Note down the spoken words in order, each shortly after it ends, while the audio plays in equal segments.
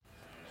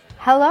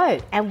Hello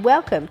and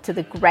welcome to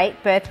the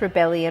Great Birth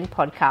Rebellion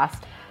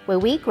podcast, where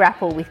we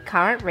grapple with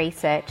current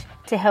research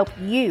to help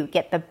you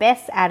get the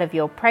best out of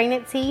your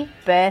pregnancy,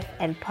 birth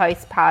and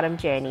postpartum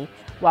journey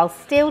while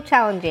still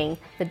challenging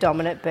the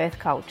dominant birth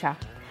culture.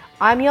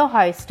 I'm your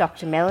host,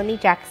 Dr. Melanie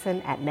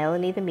Jackson at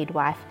Melanie the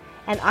Midwife,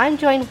 and I'm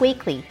joined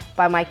weekly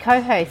by my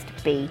co-host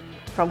B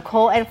from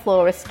Core and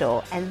Flora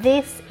Store, and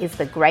this is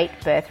the Great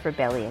Birth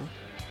Rebellion.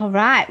 All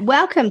right,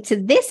 welcome to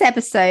this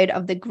episode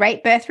of the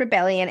Great Birth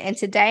Rebellion, and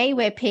today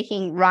we're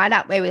picking right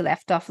up where we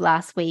left off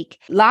last week.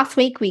 Last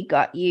week we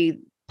got you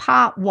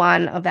part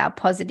 1 of our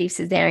positive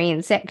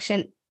Caesarean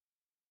section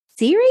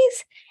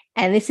series,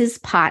 and this is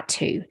part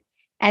 2.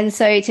 And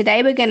so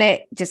today we're going to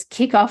just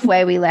kick off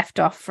where we left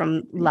off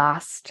from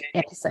last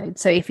episode.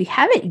 So if you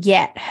haven't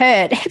yet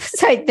heard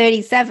episode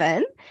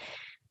 37,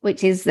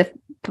 which is the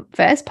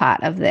first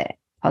part of the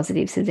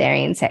positive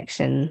Caesarean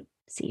section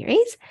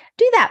series,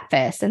 do that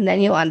first and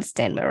then you'll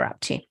understand what we're up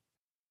to.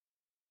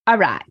 All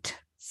right.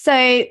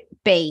 So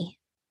B,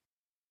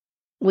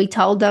 we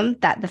told them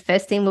that the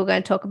first thing we're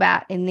going to talk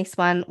about in this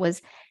one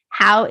was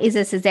how is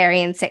a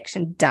Caesarean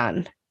section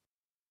done?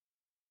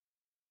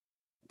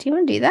 Do you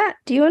want to do that?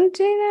 Do you want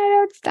to know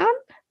how it's done?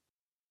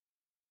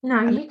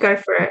 No, you go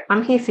for it.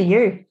 I'm here for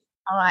you.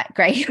 All right,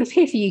 great. I'm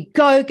here for you.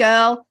 Go,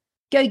 girl.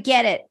 Go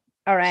get it.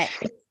 All right.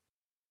 It's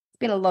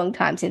been a long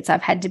time since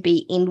I've had to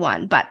be in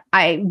one, but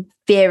I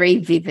very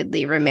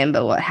vividly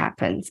remember what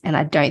happens, and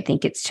I don't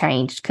think it's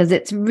changed because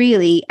it's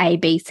really A,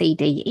 B, C,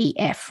 D, E,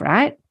 F,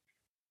 right?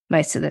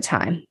 Most of the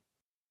time.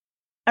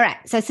 All right,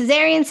 so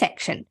Caesarean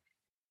section.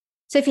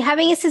 So if you're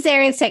having a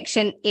Caesarean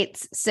section,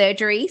 it's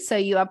surgery, so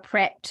you are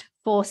prepped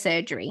for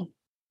surgery.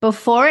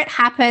 Before it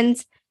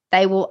happens,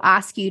 they will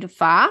ask you to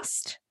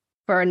fast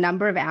for a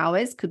number of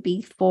hours, could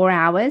be 4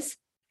 hours.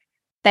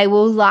 They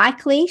will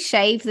likely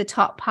shave the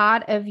top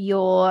part of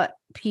your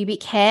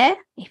pubic hair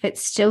if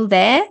it's still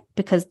there,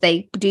 because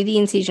they do the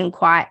incision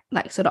quite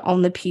like sort of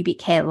on the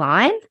pubic hair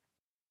line.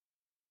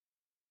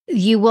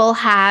 You will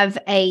have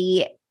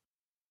a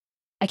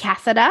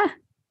catheter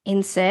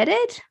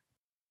inserted.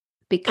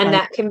 And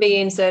that can be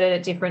inserted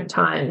at different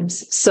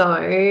times. So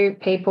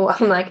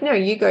I'm like, no,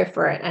 you go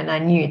for it. And I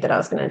knew that I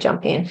was going to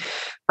jump in.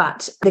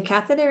 But the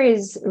catheter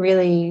is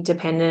really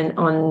dependent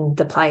on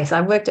the place.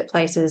 I've worked at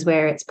places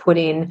where it's put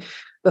in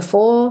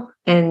before,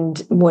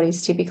 and what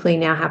is typically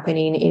now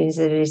happening is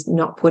that it is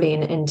not put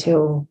in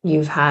until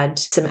you've had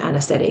some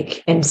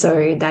anaesthetic. And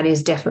so that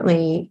is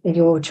definitely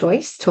your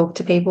choice. Talk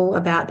to people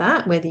about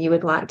that, whether you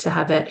would like to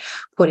have it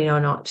put in or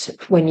not,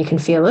 when you can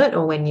feel it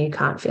or when you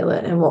can't feel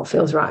it, and what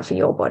feels right for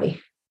your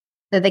body.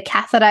 So the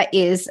catheter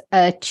is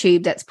a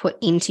tube that's put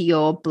into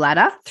your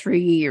bladder through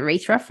your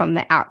urethra from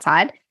the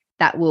outside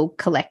that will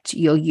collect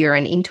your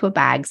urine into a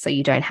bag so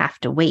you don't have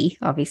to wee,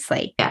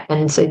 obviously. Yeah,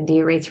 and so the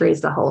urethra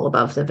is the hole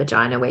above the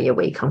vagina where your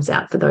wee comes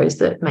out, for those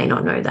that may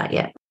not know that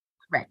yet.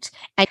 Correct.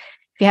 And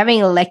if you're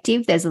having an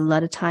elective, there's a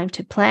lot of time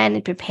to plan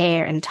and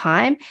prepare and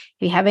time. If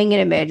you're having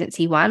an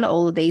emergency one,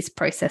 all of these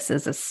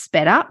processes are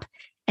sped up,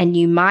 and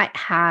you might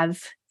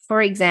have,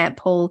 for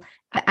example,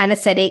 an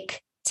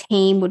anaesthetic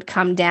team would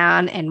come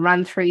down and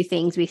run through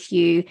things with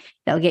you.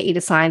 They'll get you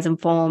to sign some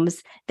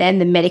forms. Then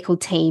the medical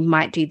team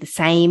might do the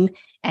same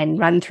and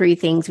run through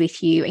things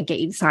with you and get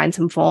you to sign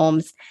some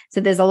forms. So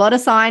there's a lot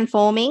of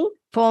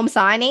form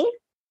signing,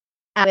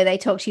 where they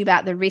talk to you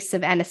about the risks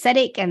of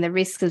anaesthetic and the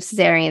risks of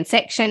Caesarean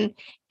section.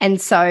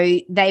 And so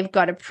they've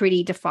got a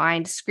pretty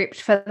defined script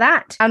for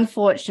that.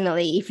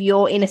 Unfortunately, if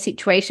you're in a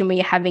situation where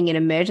you're having an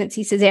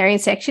emergency Caesarean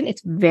section,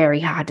 it's very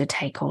hard to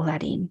take all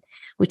that in,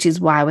 which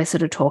is why we're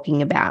sort of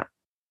talking about,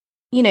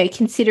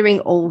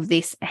 considering all of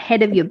this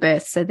ahead of your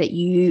birth so that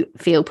you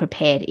feel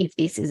prepared if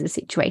this is a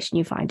situation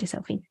you find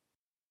yourself in.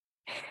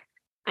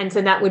 And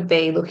so that would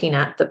be looking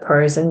at the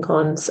pros and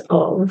cons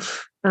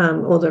of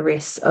or the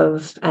risks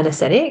of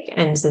anaesthetic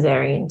and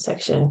Caesarean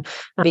section,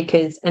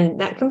 and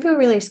that can feel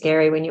really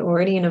scary when you're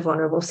already in a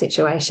vulnerable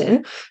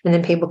situation, and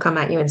then people come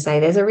at you and say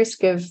there's a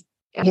risk of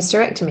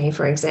hysterectomy,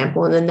 for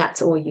example, and then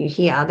that's all you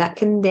hear. That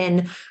can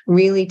then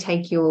really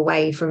take you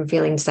away from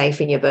feeling safe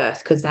in your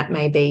birth, because that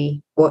may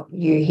be what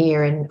you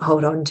hear and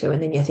hold on to,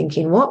 and then you're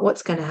thinking,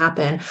 what's going to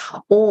happen?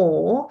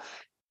 Or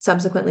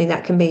subsequently,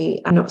 that can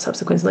be, not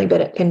subsequently,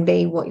 but it can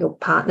be what your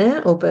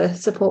partner or birth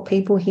support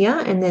people hear,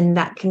 and then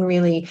that can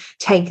really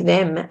take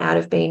them out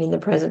of being in the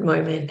present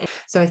moment.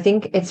 So I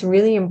think it's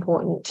really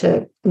important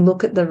to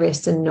look at the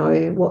risks and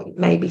know what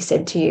may be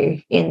said to you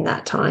in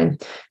that time.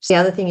 So the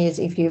other thing is,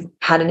 if you've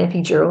had an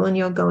epidural and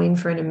you're going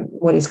for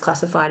what is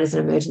classified as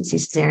an emergency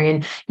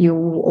Caesarean, you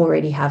will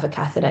already have a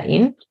catheter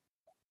in.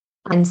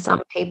 And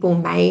some people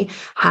may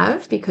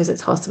have, because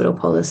it's hospital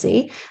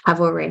policy,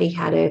 have already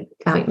had an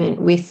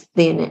appointment with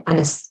the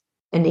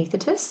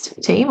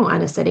anaesthetist team or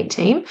anaesthetic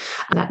team.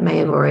 And that may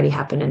have already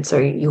happened. And so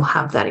you'll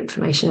have that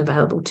information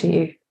available to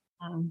you.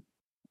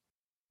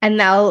 And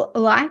they'll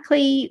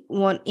likely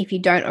want, if you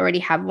don't already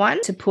have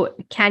one, to put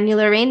a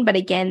cannula in. But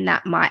again,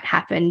 that might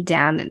happen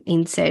down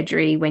in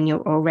surgery when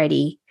you're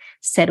already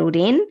settled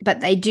in. But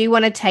they do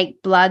want to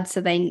take blood,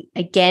 so they,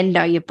 again,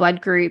 know your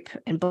blood group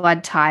and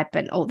blood type,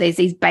 and all. There's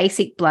these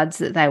basic bloods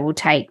that they will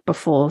take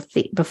before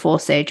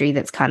surgery.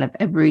 That's kind of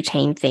a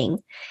routine thing.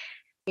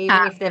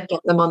 Even if they've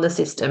got them on the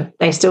system,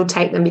 they still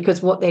take them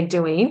because what they're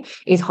doing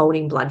is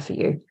holding blood for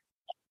you.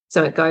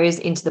 So it goes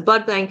into the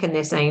blood bank and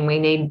they're saying, we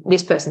need,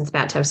 this person's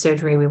about to have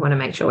surgery. We want to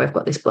make sure we've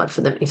got this blood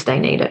for them if they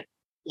need it.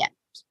 Yeah,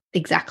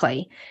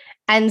 exactly.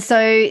 And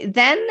so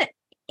then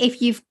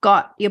if you've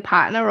got your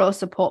partner or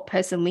support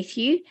person with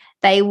you,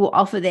 they will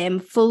offer them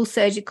full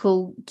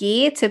surgical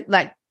gear, to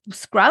like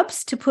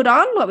scrubs to put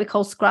on, what we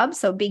call scrubs.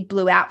 So a big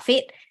blue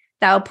outfit.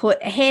 They'll put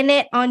a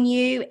hairnet on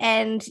you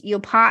and your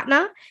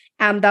partner.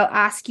 They'll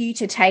ask you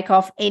to take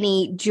off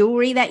any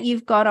jewelry that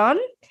you've got on.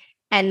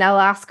 And they'll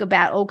ask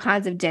about all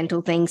kinds of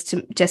dental things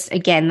to just,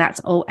 again, that's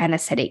all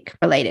anesthetic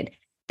related.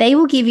 They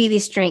will give you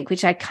this drink,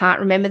 which I can't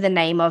remember the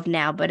name of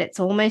now, but it's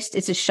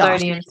a shot.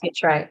 Sodium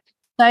citrate.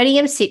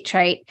 Sodium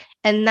citrate.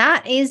 And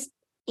that is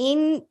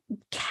in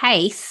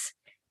case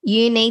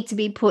you need to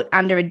be put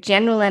under a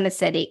general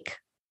anesthetic,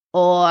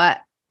 or,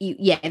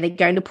 they're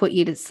going to put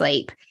you to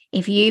sleep.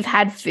 If you've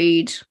had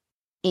food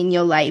in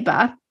your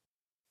labor,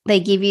 they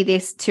give you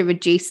this to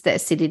reduce the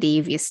acidity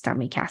of your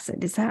stomach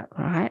acid. Is that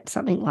right?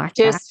 Something like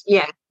that?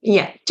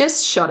 Yeah.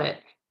 Just shot it.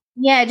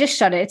 Yeah, just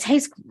shot it. It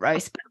tastes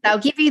gross, but they'll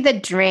give you the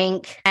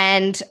drink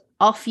and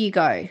off you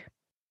go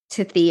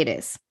to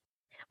theatres.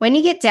 When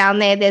you get down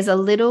there, there's a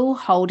little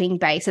holding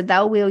bay. So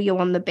they'll wheel you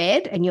on the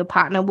bed and your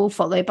partner will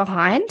follow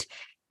behind.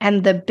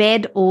 And the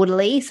bed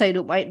orderly, so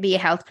it won't be a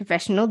health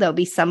professional. There'll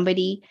be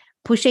somebody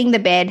pushing the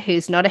bed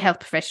who's not a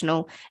health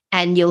professional,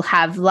 and you'll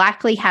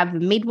likely have a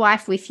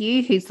midwife with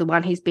you who's the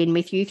one who's been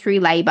with you through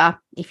labour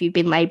if you've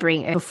been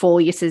labouring before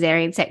your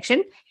caesarean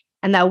section,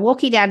 and they'll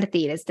walk you down to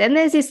theatres. Then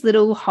there's this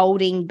little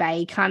holding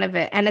bay, kind of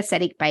an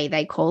anaesthetic bay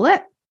they call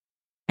it,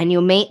 and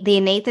you'll meet the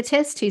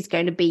anaesthetist who's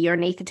going to be your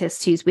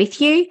anaesthetist who's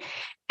with you,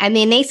 and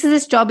the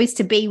anaesthetist's job is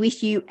to be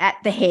with you at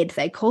the head,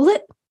 they call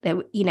it.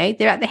 They're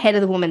at the head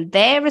of the woman.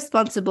 They're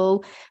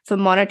responsible for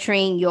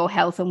monitoring your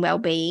health and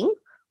well-being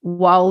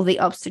while the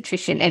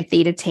obstetrician and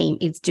theatre team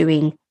is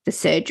doing the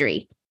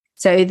surgery.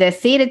 So the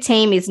theatre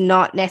team is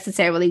not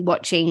necessarily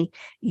watching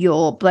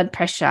your blood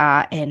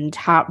pressure and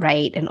heart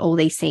rate and all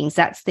these things.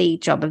 That's the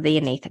job of the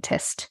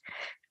anaesthetist.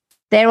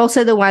 They're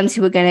also the ones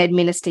who are going to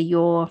administer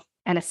your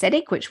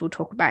anaesthetic, which we'll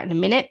talk about in a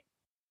minute.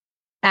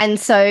 And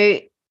so,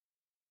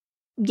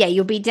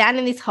 you'll be down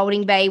in this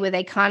holding bay where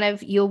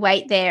you'll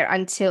wait there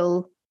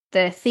until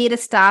the theatre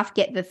staff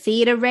get the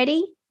theatre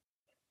ready.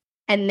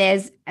 And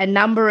there's a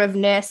number of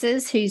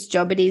nurses whose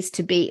job it is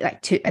to be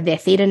they're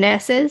theatre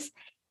nurses,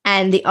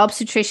 and the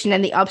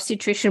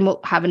obstetrician will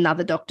have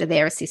another doctor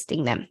there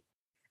assisting them.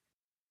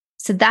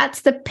 So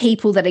that's the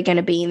people that are going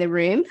to be in the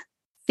room.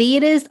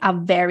 Theatres are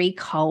very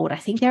cold. I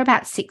think they're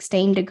about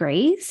 16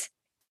 degrees.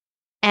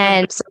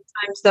 And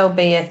sometimes there'll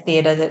be a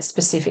theatre that's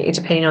specific,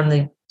 depending on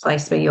the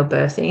place where you're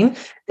birthing,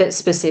 that's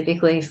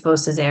specifically for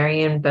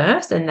caesarean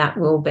birth, and that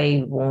will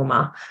be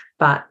warmer.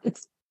 But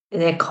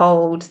they're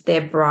cold,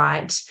 they're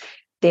bright.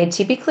 They're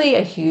typically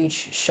a huge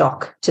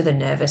shock to the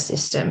nervous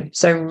system.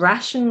 So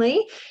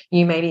rationally,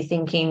 you may be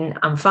thinking,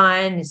 I'm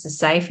fine, this is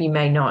safe. You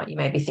may not. You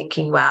may be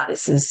thinking, wow,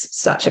 this is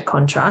such a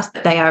contrast.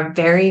 They're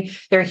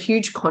a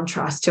huge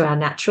contrast to our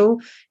natural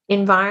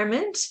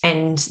environment,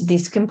 and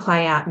this can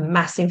play out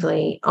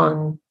massively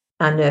on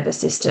our nervous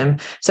system.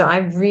 So I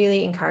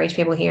really encourage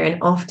people here, and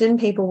often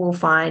people will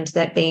find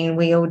that being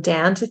wheeled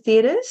down to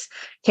theatres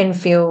can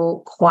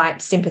feel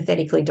quite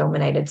sympathetically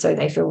dominated. So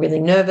they feel really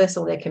nervous,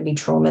 or there can be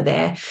trauma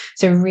there.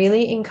 So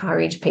really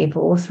encourage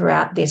people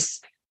throughout this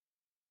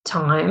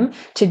time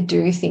to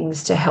do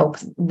things to help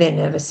their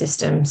nervous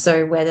system.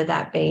 So whether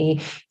that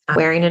be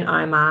wearing an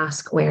eye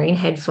mask, wearing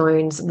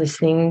headphones,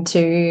 listening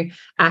to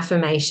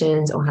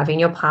affirmations, or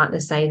having your partner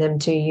say them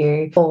to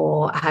you,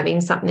 or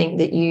having something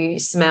that you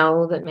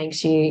smell that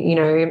makes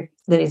you,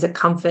 that is a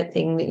comfort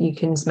thing that you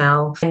can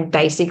smell. And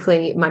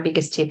basically, my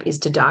biggest tip is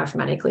to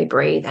diaphragmatically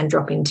breathe and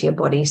drop into your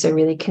body. So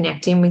really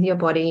connecting with your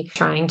body,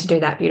 trying to do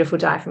that beautiful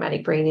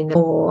diaphragmatic breathing,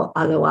 or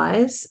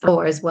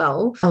as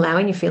well,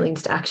 allowing your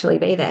feelings to actually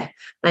be there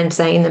and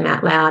saying them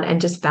out loud and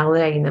just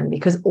validating them,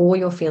 because all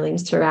your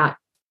feelings throughout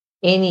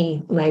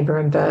any labour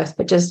and birth,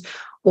 but just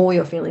all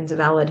your feelings are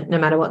valid, no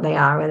matter what they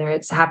are, whether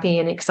it's happy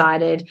and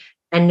excited,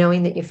 and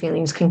knowing that your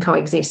feelings can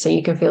coexist. So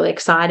you can feel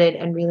excited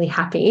and really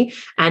happy,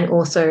 and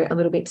also a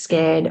little bit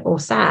scared or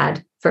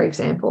sad, for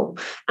example.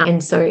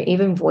 And so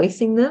even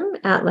voicing them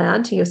out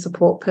loud to your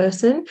support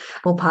person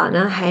or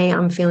partner, hey,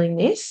 I'm feeling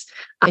this,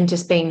 and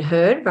just being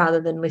heard rather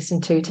than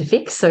listened to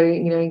fix. So,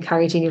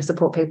 encouraging your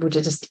support people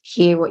to just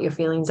hear what your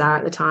feelings are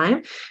at the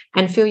time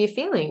and feel your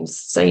feelings.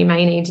 So you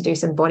may need to do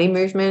some body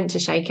movement to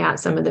shake out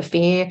some of the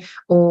fear,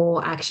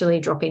 or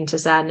actually drop into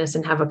sadness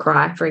and have a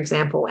cry, for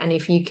example. And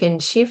if you can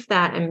shift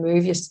that and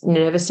move your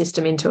nervous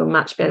system into a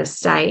much better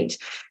state,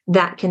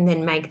 that can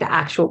then make the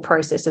actual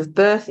process of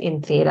birth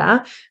in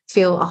theatre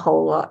feel a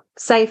whole lot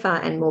safer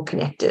and more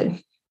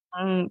connected.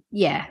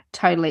 Yeah,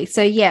 totally.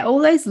 So all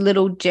those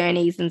little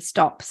journeys and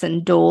stops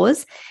and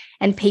doors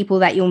and people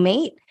that you'll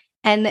meet,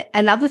 And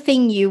another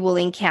thing you will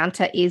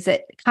encounter is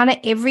at kind of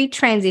every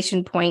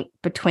transition point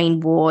between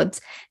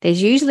wards,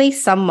 there's usually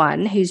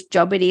someone whose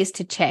job it is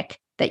to check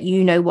that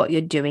you know what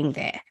you're doing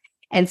there.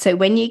 And so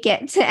when you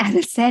get to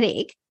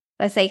anesthetic,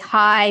 let's say,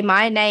 hi,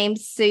 my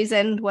name's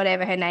Susan,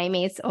 whatever her name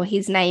is, or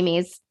his name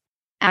is,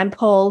 I'm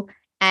Paul.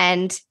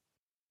 And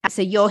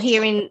so you're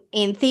here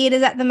in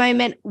theatres at the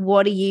moment.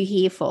 What are you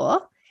here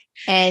for?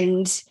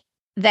 And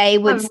they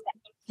would say,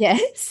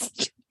 yes.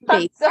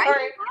 I'm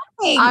sorry.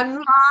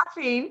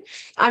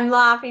 I'm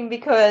laughing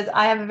because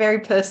I have a very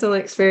personal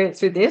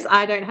experience with this.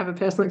 I don't have a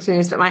personal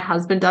experience, but my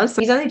husband does.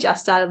 So he's only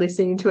just started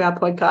listening to our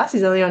podcast.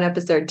 He's only on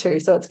episode 2.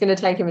 So it's going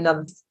to take him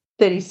another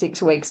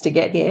 36 weeks to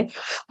get here.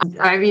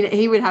 I mean,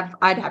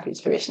 I'd have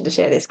his permission to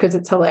share this because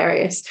it's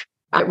hilarious.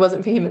 It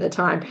wasn't for him at the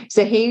time.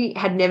 So he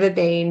had never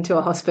been to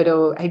a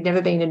hospital. He'd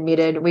never been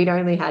admitted. We'd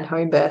only had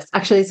home births.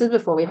 Actually, this was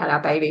before we had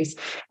our babies.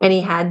 And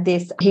he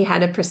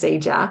had a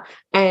procedure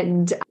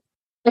and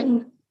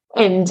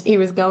he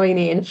was going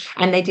in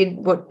and they did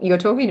what you're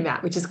talking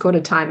about, which is called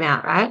a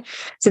timeout, right?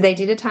 So they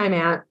did a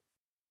timeout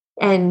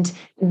and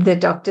the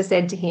doctor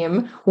said to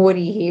him, what are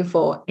you here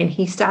for? And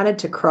he started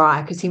to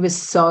cry because he was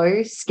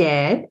so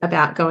scared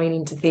about going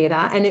into theatre.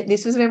 And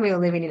this was when we were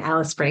living in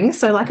Alice Springs.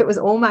 So like it was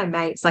all my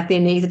mates, like the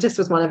anaesthetist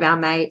was one of our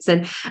mates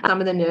and some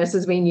of the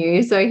nurses we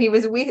knew. So he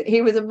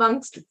was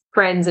amongst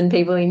friends and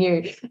people he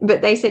knew.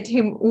 But they said to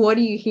him, what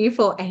are you here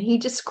for? And he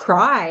just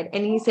cried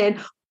and he said,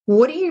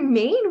 what do you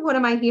mean? What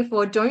am I here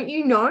for? Don't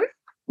you know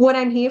what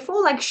I'm here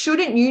for? Like,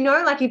 shouldn't you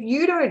know? Like, if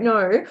you don't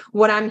know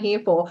what I'm here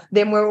for,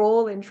 then we're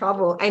all in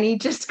trouble. And he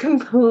just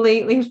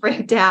completely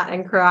freaked out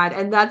and cried.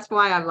 And that's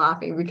why I'm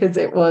laughing, because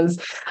it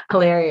was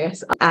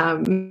hilarious.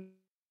 So,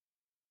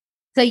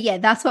 yeah,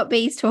 that's what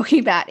Bee's talking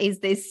about, is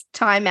this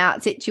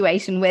timeout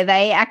situation where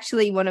they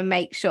actually want to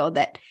make sure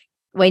that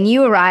when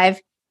you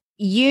arrive,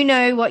 you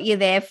know what you're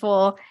there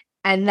for.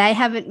 And they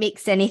haven't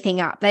mixed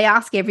anything up. They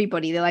ask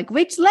everybody. They're like,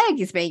 "Which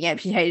leg is being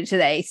amputated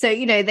today?" So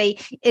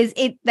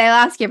they'll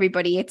ask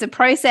everybody. It's a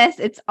process.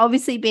 It's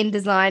obviously been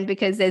designed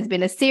because there's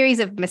been a series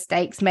of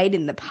mistakes made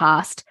in the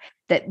past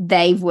that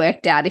they've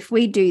worked out. If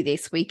we do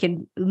this, we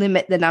can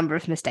limit the number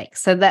of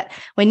mistakes. So that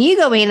when you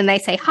go in and they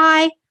say,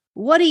 "Hi,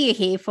 what are you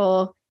here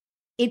for?"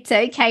 It's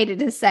okay to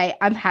just say,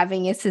 I'm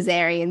having a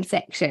cesarean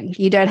section.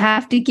 You don't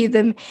have to give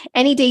them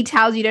any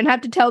details. You don't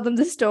have to tell them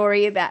the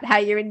story about how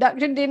your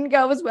induction didn't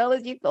go as well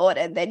as you thought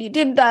and then you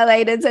didn't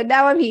dilate and so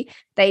now I'm here.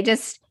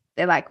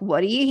 They're like,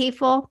 what are you here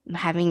for? I'm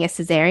having a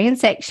cesarean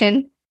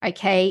section.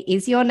 Okay,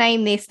 is your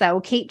name this? They will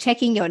keep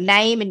checking your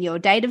name and your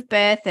date of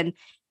birth and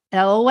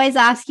they'll always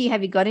ask you,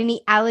 have you got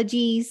any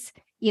allergies?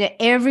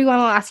 Everyone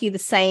will ask you the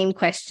same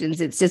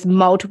questions. It's just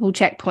multiple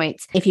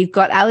checkpoints. If you've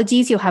got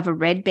allergies, you'll have a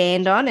red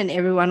band on and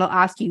everyone will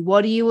ask you,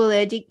 what are you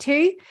allergic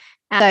to?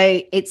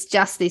 So it's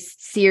just this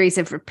series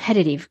of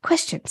repetitive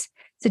questions.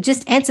 So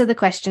just answer the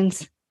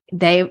questions.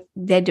 They're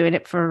doing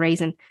it for a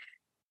reason.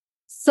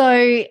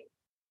 So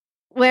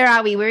where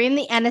are we? We're in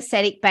the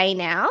anesthetic bay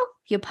now.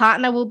 Your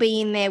partner will be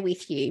in there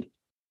with you.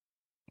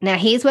 Now,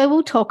 here's where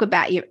we'll talk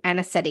about your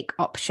anesthetic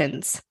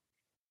options.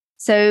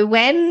 So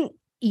when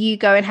you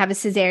go and have a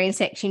cesarean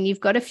section, you've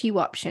got a few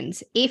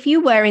options. If you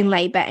were in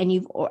labor and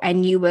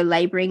you were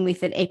laboring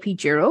with an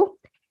epidural,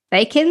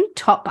 they can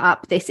top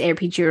up this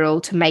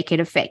epidural to make it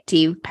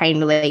effective pain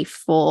relief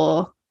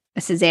for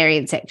a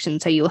cesarean section.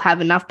 So you'll have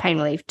enough pain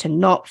relief to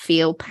not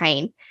feel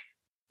pain.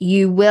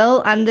 You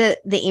will, under an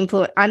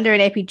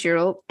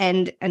epidural,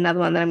 and another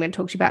one that I'm going to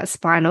talk to you about is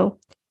spinal,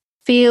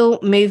 feel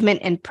movement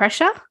and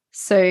pressure.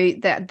 So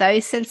that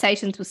those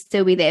sensations will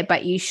still be there,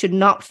 but you should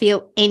not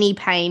feel any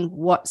pain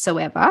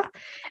whatsoever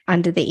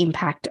under the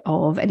impact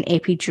of an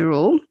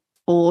epidural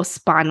or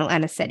spinal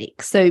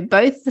anesthetic. So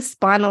both the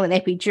spinal and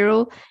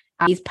epidural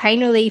is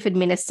pain relief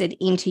administered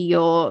into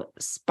your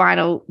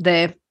spinal,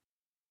 into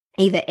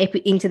the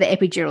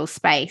epidural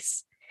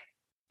space.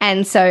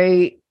 And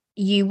so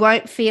you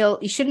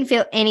shouldn't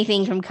feel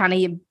anything from kind of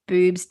your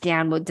boobs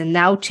downwards, and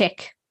they'll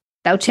check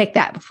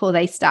that before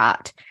they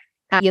start.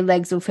 Your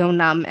legs will feel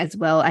numb as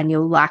well, and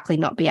you'll likely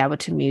not be able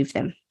to move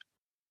them.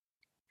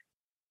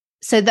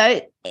 So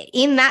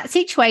in that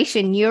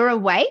situation, you're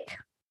awake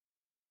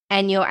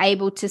and you're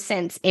able to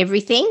sense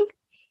everything.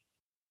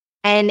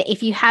 And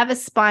if you have a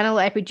spinal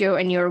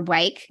epidural and you're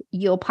awake,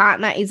 your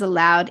partner is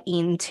allowed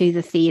into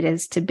the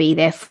theatres to be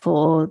there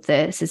for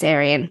the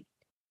cesarean.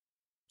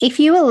 If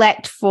you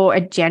elect for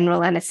a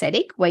general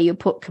anaesthetic where you're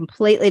put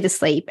completely to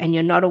sleep and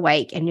you're not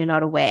awake and you're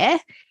not aware,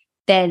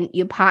 then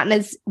your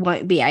partners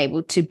won't be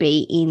able to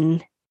be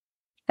in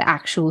the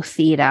actual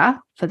theatre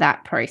for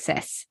that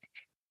process.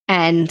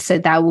 And so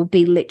they will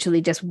be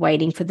literally just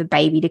waiting for the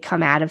baby to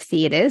come out of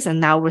theatres,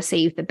 and they'll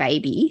receive the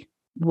baby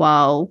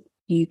while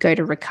you go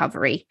to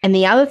recovery. And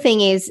the other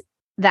thing is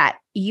that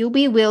you'll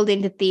be wheeled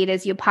into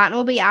theatres. Your partner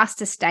will be asked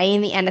to stay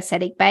in the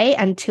anaesthetic bay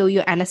until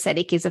your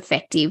anaesthetic is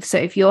effective. So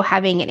if you're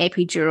having an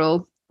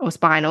epidural or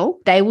spinal,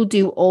 they will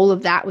do all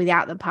of that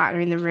without the partner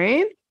in the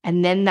room,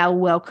 and then they'll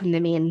welcome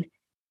them in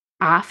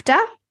after.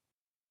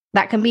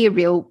 That can be a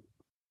real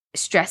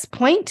stress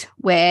point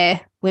where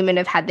women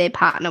have had their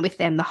partner with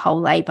them the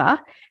whole labour,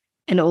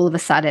 and all of a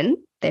sudden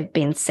they've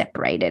been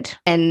separated.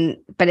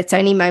 But it's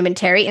only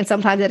momentary, and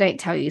sometimes they don't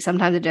tell you.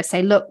 Sometimes they just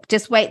say, look,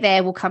 just wait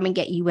there, we'll come and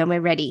get you when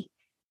we're ready.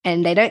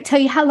 And they don't tell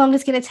you how long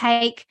it's going to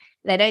take.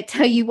 They don't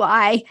tell you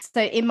why.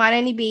 So it might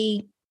only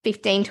be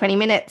 15, 20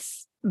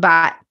 minutes,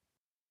 but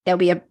there'll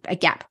be a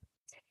gap.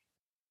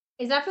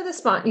 Is that for the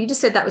spine? You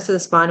just said that was for the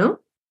spinal?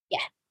 Yeah.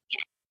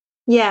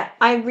 Yeah,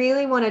 I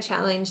really want to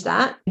challenge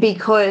that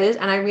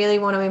and I really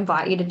want to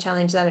invite you to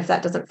challenge that if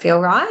that doesn't feel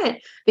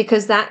right,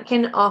 because that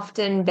can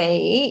often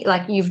be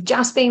like you've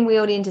just been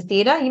wheeled into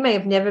theatre. You may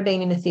have never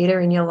been in a theatre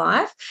in your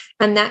life,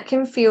 and that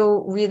can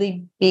feel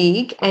really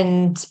big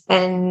and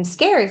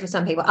scary for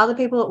some people. Other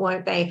people it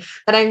won't be.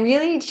 But I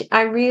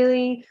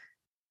really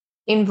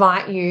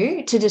invite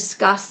you to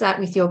discuss that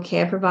with your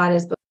care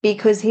providers,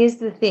 because here's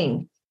the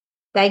thing.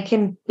 They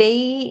can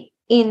be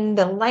in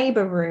the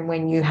labour room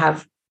when you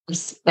have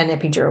an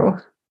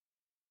epidural.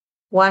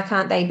 Why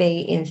can't they be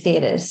in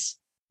theatres,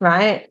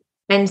 right?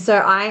 And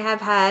so I have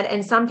had,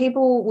 and some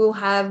people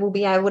will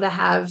be able to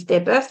have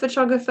their birth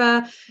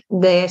photographer,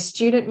 their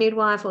student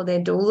midwife, or their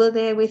doula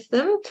there with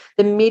them.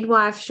 The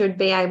midwife should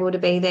be able to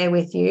be there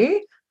with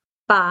you,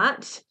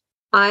 but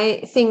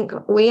I think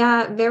we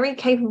are very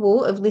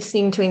capable of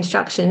listening to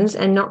instructions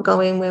and not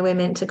going where we're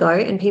meant to go,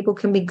 and people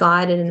can be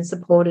guided and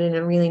supported in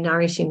a really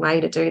nourishing way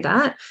to do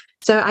that.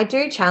 So I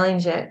do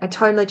challenge it. I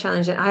totally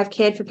challenge it. I've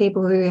cared for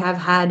people who have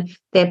had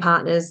their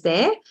partners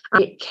there.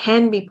 It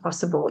can be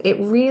possible. It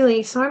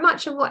really, so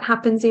much of what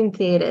happens in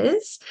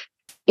theatres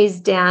is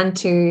down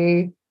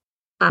to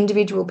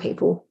individual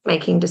people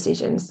making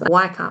decisions.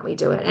 Why can't we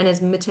do it? And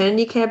as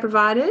maternity care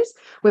providers,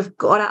 we've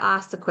got to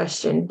ask the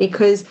question,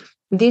 because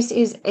this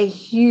is a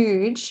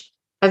huge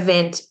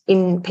event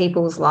in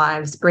people's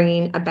lives,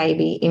 bringing a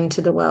baby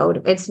into the world.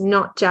 It's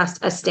not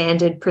just a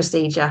standard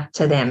procedure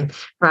to them,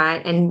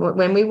 right? And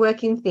when we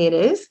work in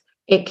theatres,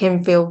 it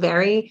can feel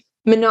very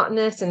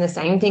monotonous and the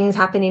same things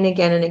happening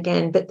again and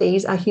again, but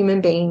these are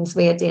human beings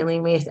we are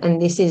dealing with, and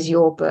this is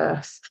your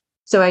birth.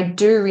 So I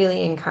do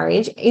really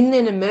encourage, in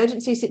an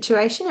emergency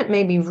situation, it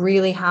may be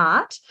really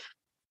hard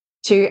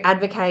to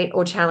advocate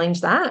or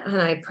challenge that,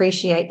 and I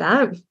appreciate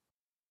that.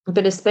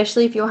 But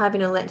especially if you're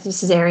having an elective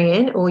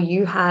cesarean or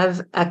you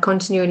have a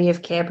continuity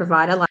of care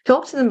provider, like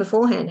talk to them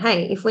beforehand.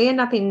 Hey, if we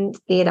end up in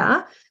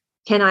theatre,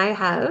 can I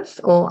have,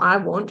 or I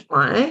want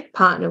my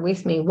partner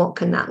with me? What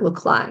can that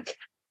look like?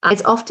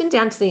 It's often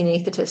down to the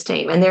anaesthetist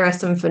team, and there are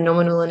some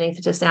phenomenal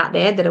anaesthetists out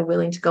there that are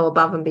willing to go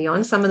above and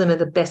beyond. Some of them are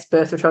the best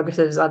birth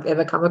photographers I've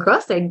ever come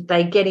across. They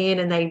get in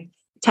and they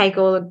take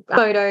all the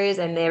photos,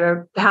 and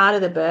they're a part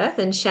of the birth,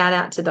 and shout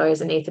out to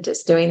those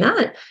anaesthetists doing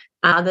that.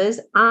 Others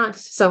aren't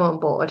so on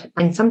board,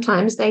 and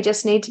sometimes they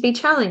just need to be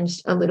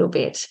challenged a little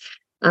bit.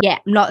 Yeah,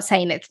 I'm not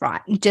saying it's right.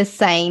 I'm just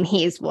saying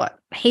here's what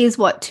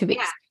to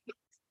expect.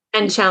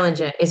 And challenge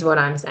it is what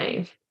I'm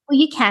saying. Well,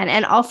 you can,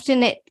 and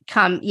often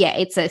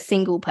it's a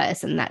single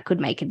person that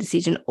could make a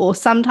decision, or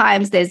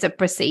sometimes there's a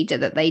procedure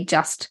that they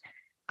just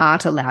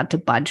aren't allowed to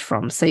budge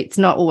from. So it's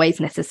not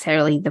always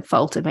necessarily the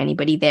fault of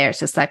anybody there. It's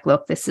just like,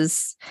 look, this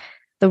is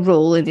the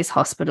rule in this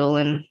hospital,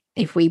 and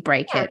if we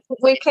break it,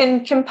 we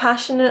can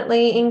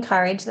compassionately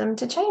encourage them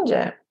to change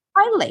it.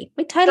 Totally.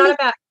 It's not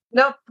about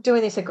not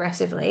doing this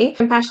aggressively,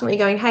 compassionately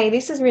going, hey,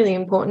 this is really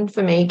important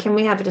for me. Can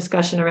we have a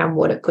discussion around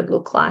what it could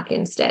look like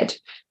instead?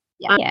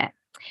 Yeah.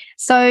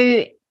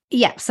 So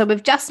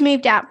we've just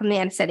moved out from the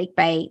anaesthetic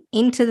bay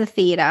into the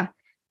theatre.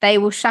 They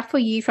will shuffle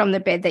you from the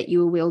bed that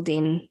you were wheeled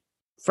in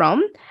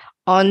from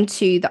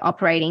onto the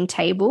operating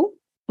table,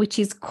 which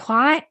is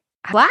quite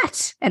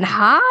flat and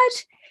hard.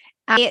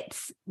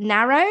 It's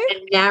narrow.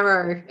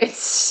 It's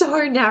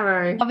so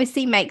narrow.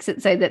 Obviously makes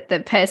it so that the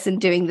person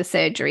doing the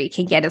surgery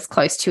can get as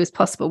close to as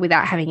possible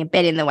without having a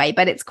bed in the way,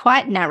 but it's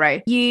quite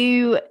narrow.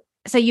 You'll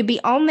be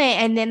on there,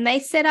 and then they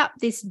set up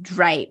this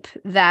drape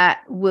that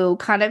will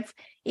kind of,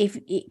 if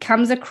it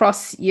comes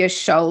across your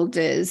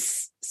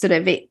shoulders, sort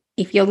of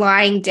if you're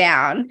lying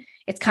down,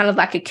 it's kind of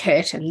like a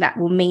curtain that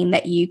will mean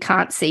that you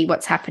can't see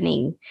what's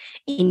happening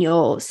in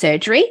your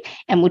surgery.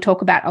 And we'll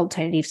talk about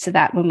alternatives to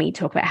that when we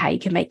talk about how you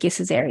can make your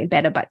cesarean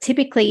better. But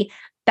typically,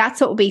 that's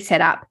what will be set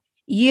up.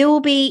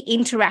 You'll be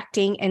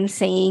interacting and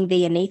seeing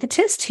the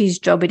anaesthetist, whose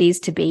job it is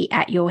to be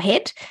at your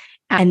head.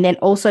 And then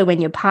also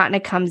when your partner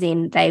comes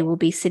in, they will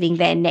be sitting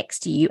there next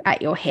to you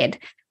at your head.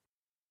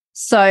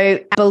 So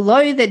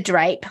below the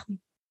drape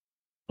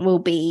will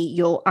be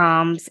your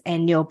arms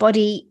and your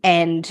body,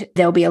 and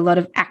there'll be a lot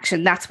of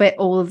action. That's where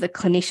all of the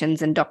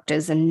clinicians and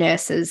doctors and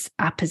nurses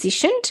are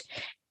positioned.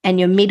 And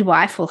your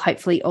midwife will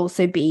hopefully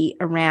also be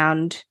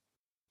around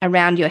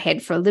your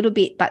head for a little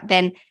bit, but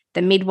then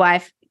the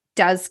midwife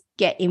does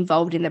get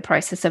involved in the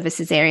process of a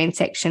cesarean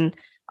section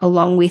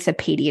along with a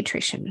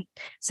pediatrician.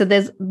 So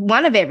there's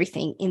one of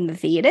everything in the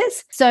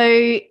theatres.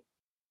 So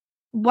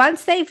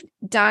once they've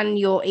done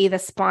your either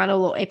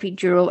spinal or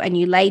epidural and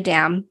you lay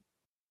down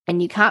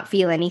and you can't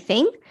feel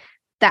anything,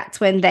 that's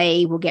when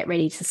they will get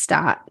ready to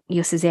start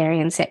your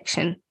cesarean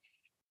section.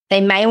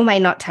 They may or may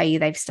not tell you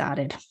they've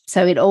started.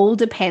 So it all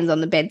depends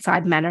on the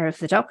bedside manner of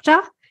the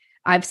doctor.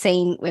 I've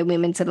seen where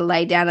women sort of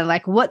lay down and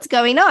like, what's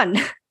going on?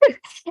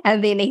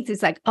 And the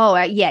anaesthetist like, oh,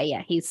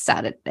 yeah, he's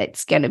started.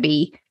 It's going to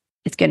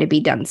be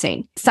done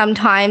soon.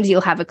 Sometimes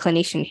you'll have a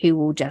clinician who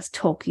will just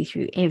talk you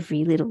through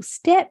every little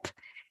step.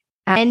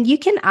 And you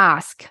can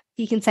ask.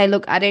 You can say,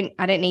 look, I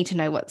don't need to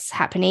know what's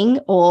happening,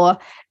 or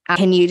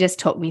can you just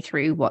talk me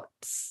through what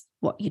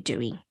you're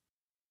doing?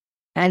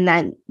 And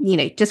then,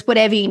 just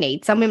whatever you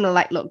need. Some women are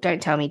like, look,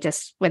 don't tell me,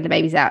 just when the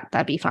baby's out,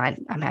 that'd be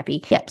fine. I'm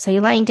happy. Yep. So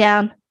you're laying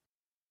down.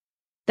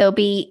 There'll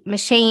be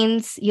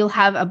machines. You'll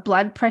have a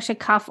blood pressure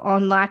cuff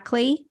on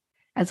likely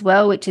as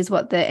well, which is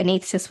what the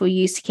anaesthetist will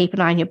use to keep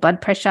an eye on your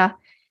blood pressure.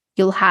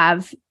 You'll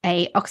have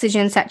a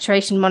oxygen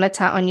saturation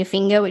monitor on your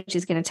finger, which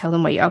is going to tell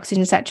them what your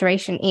oxygen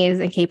saturation is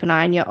and keep an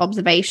eye on your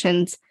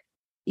observations.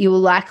 You will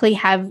likely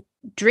have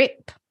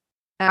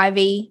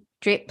IV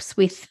drips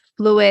with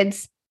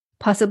fluids,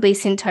 possibly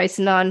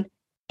syntocinon,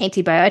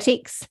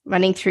 antibiotics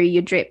running through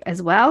your drip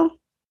as well.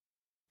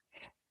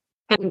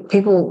 And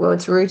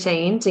it's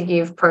routine to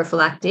give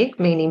prophylactic,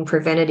 meaning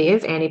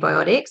preventative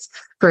antibiotics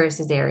for a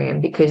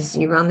caesarean, because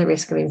you run the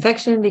risk of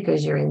infection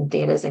because you're in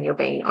theatres and you're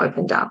being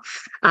opened up.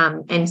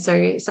 And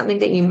so something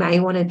that you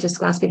may want to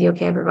discuss with your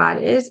care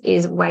providers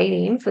is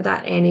waiting for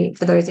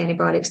those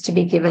antibiotics to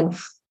be given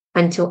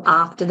until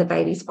after the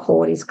baby's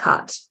cord is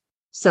cut.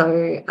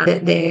 So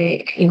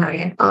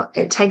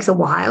it takes a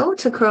while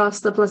to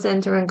cross the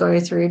placenta and go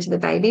through to the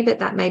baby, but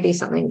that may be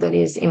something that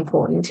is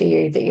important to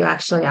you, that you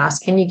actually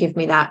ask, can you give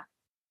me that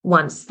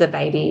once the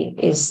baby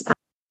is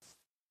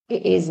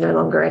no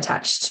longer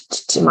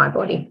attached to my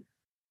body?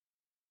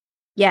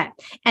 Yeah.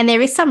 And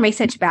there is some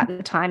research about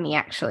the timing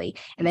actually,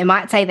 and they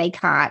might say they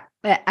can't.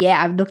 But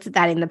yeah, I've looked at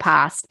that in the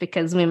past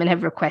because women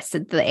have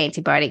requested the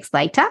antibiotics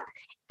later.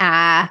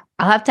 I'll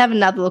have to have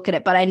another look at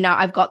it, but I know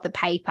I've got the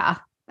paper.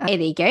 There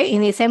you go. In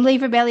the Assembly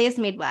of Rebellious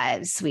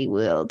Midwives, we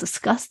will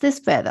discuss this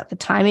further, the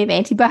timing of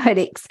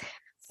antibiotics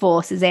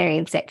for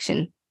caesarean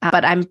section.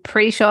 But I'm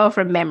pretty sure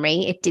from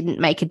memory, it didn't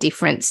make a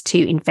difference to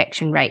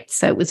infection rates.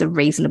 So it was a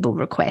reasonable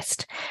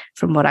request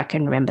from what I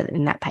can remember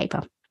in that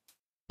paper.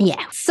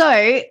 Yeah.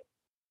 So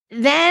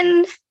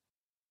then,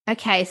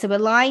 okay, so we're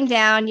lying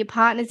down, your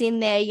partner's in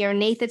there, your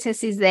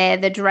anaesthetist is there,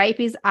 the drape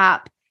is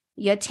up,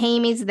 your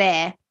team is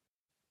there.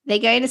 They're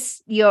going to,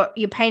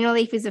 your pain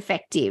relief is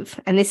effective.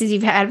 And this is,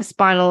 you've had a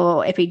spinal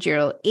or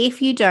epidural.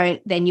 If you don't,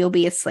 then you'll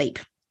be asleep.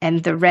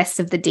 And the rest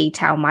of the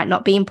detail might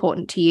not be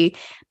important to you,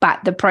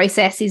 but the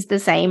process is the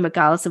same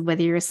regardless of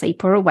whether you're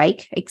asleep or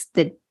awake. It's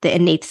the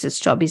anaesthetist's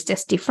job is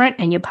just different,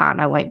 and your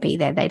partner won't be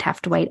there. They'd have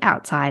to wait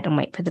outside and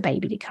wait for the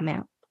baby to come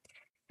out.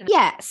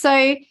 Yeah,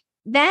 so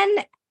then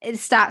it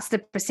starts the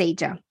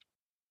procedure.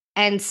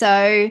 And so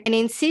an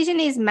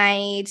incision is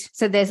made.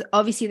 So there's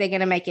obviously they're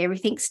going to make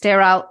everything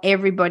sterile.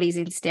 Everybody's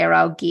in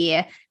sterile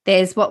gear.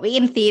 There's what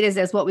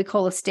we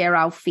call a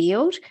sterile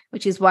field,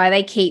 which is why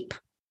they keep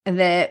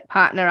the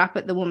partner up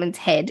at the woman's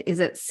head, is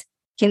it's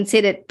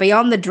considered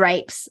beyond the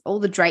drapes. All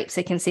the drapes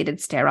are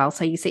considered sterile.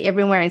 So you see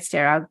everyone wearing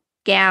sterile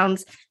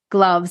gowns,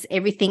 gloves,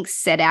 everything's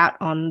set out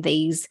on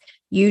these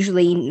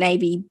usually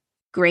navy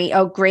green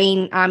or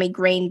green, army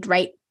green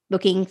drape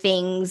looking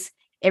things.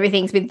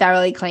 Everything's been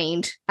thoroughly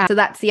cleaned. So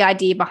that's the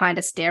idea behind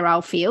a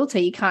sterile field. So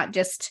you can't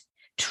just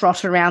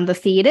trot around the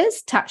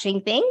theatres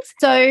touching things.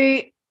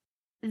 So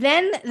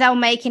then they'll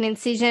make an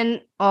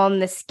incision on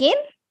the skin.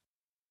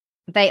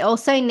 They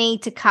also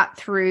need to cut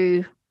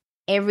through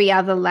every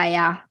other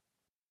layer.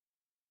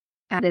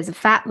 There's a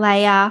fat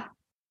layer,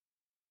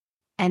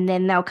 and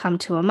then they'll come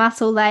to a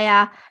muscle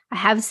layer. I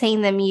have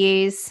seen them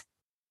use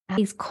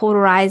these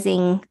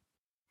cauterizing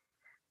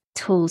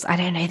tools. I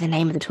don't know the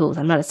name of the tools.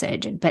 I'm not a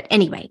surgeon. But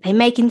anyway, they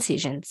make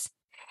incisions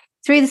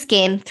through the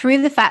skin,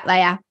 through the fat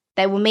layer.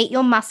 They will meet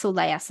your muscle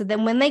layer. So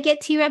then when they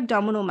get to your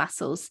abdominal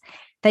muscles,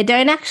 they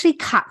don't actually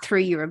cut through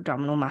your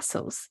abdominal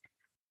muscles.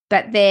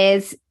 But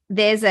there's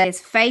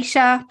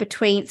fascia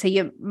between, so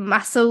your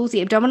muscles,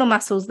 the abdominal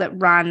muscles that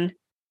run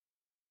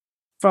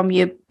from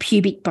your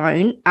pubic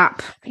bone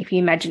up, if you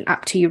imagine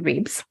up to your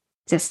ribs,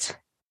 just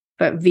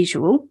for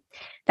visual,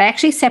 they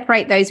actually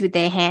separate those with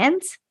their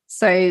hands.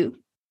 So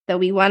there'll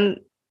be one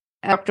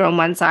doctor on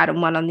one side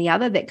and one on the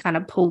other that kind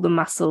of pull the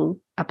muscle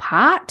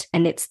apart,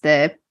 and it's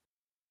the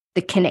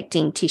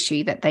connecting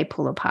tissue that they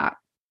pull apart.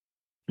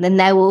 And then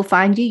they will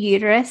find your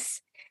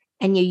uterus,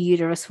 and your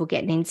uterus will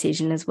get an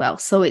incision as well.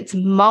 So it's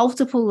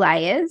multiple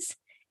layers,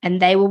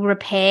 and they will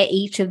repair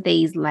each of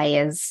these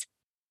layers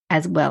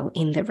as well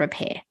in the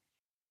repair.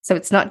 So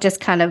it's not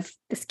just kind of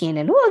the skin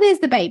and, oh, there's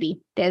the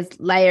baby. There's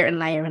layer and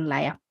layer and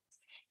layer.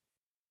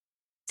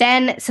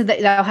 Then, so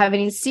that they'll have an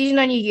incision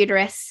on your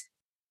uterus.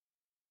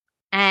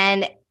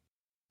 And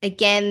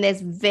again, there's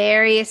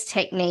various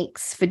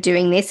techniques for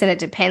doing this, and it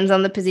depends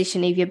on the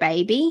position of your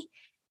baby.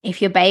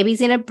 If your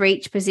baby's in a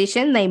breech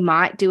position, they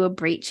might do a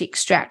breech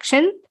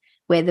extraction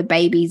where the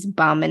baby's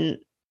bum and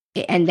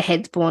the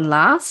head's born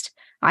last.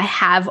 I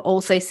have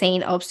also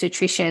seen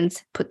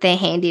obstetricians put their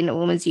hand in a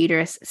woman's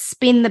uterus,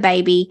 spin the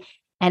baby,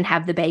 and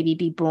have the baby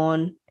be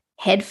born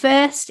head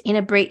first in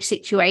a breech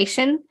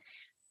situation.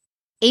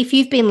 If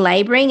you've been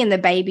laboring and the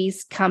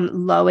babies come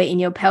lower in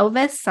your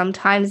pelvis,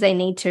 sometimes they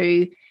need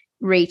to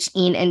reach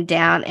in and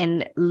down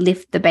and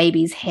lift the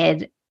baby's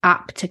head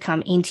up to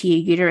come into your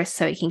uterus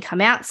so it can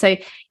come out. So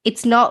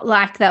it's not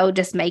like they'll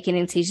just make an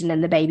incision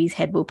and the baby's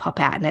head will pop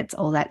out and it's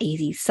all that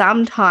easy.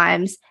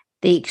 Sometimes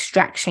the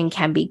extraction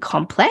can be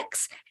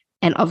complex,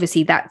 and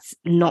obviously that's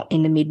not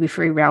in the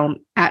midwifery realm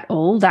at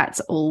all. That's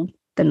all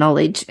the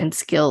knowledge and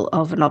skill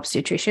of an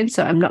obstetrician,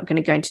 so I'm not going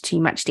to go into too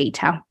much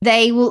detail.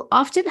 They will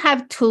often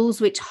have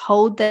tools which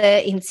hold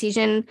the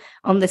incision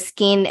on the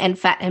skin and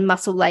fat and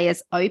muscle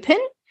layers open.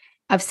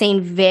 I've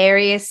seen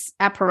various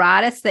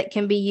apparatus that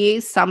can be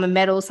used. Some are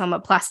metal, some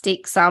are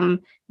plastic, some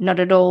not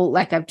at all.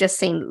 Like I've just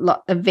seen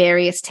lot of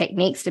various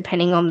techniques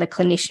depending on the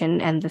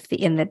clinician and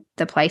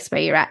the place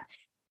where you're at.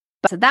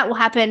 So that will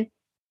happen.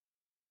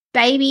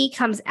 Baby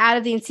comes out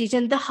of the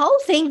incision. The whole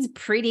thing's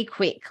pretty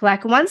quick.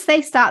 Like once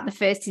they start the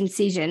first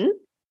incision,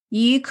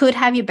 you could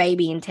have your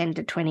baby in 10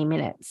 to 20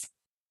 minutes.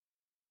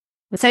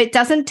 So it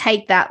doesn't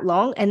take that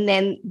long. And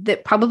then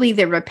probably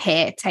the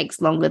repair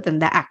takes longer than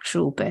the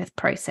actual birth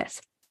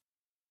process.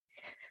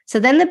 So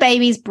then the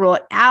baby's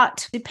brought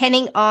out,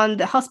 depending on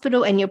the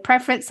hospital and your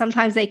preference.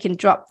 Sometimes they can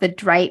drop the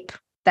drape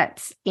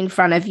that's in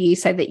front of you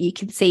so that you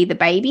can see the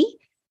baby.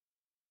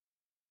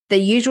 The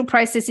usual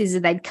process is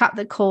that they'd cut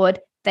the cord.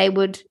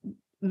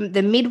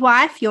 Your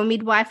midwife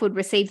would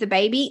receive the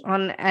baby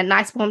on a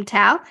nice warm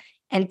towel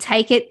and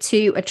take it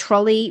to a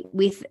trolley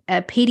with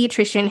a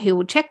pediatrician who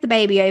will check the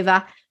baby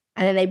over,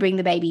 and then they bring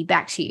the baby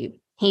back to you.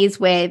 Here's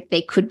where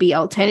there could be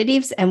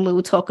alternatives, and we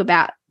will talk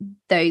about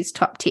those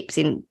top tips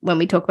when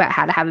we talk about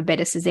how to have a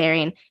better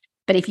cesarean.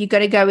 But if you've got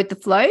to go with the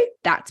flow,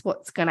 that's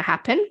what's going to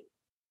happen.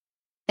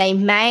 They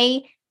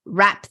may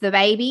wrap the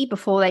baby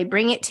before they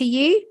bring it to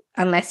you,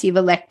 unless you've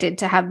elected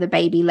to have the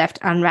baby left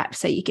unwrapped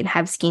so you can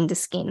have skin to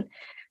skin.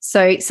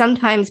 So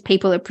sometimes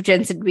people are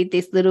presented with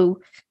this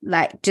little,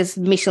 like, just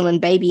Michelin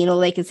baby, and all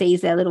they can see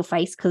is their little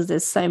face because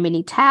there's so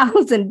many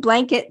towels and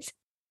blankets.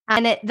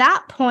 And at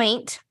that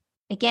point,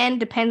 again,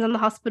 depends on the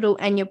hospital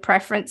and your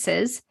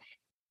preferences.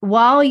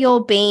 While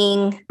you're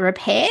being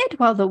repaired,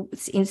 while the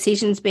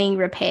incision's being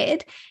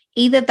repaired,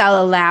 either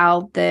they'll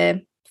allow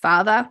the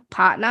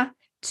partner,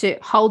 to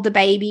hold the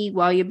baby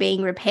while you're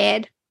being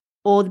repaired,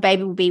 or the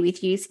baby will be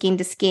with you skin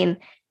to skin.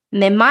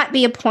 And there might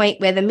be a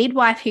point where the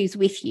midwife who's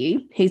with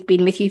you, who's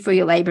been with you for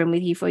your labor and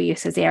with you for your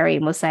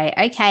cesarean, will say,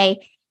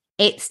 okay,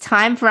 it's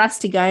time for us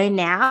to go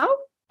now.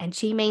 And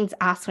she means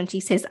us. When she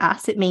says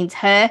us, it means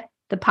her,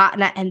 the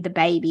partner, and the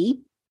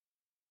baby.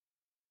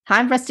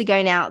 Time for us to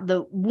go now.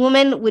 The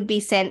woman would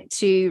be sent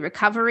to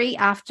recovery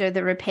after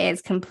the repair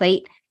is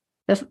complete.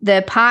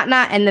 The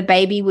partner and the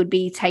baby would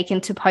be taken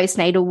to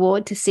postnatal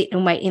ward to sit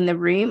and wait in the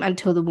room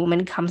until the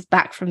woman comes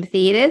back from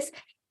theatres.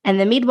 And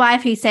the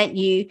midwife who sent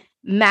you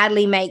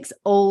madly makes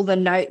all the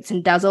notes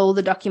and does all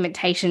the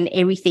documentation,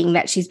 everything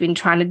that she's been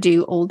trying to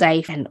do all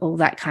day and all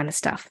that kind of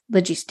stuff.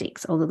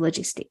 All the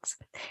logistics.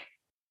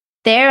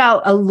 There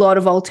are a lot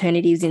of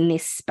alternatives in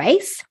this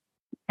space,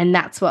 and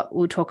that's what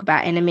we'll talk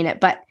about in a minute.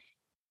 But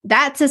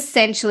that's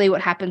essentially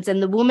what happens.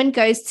 And the woman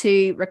goes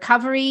to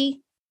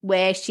recovery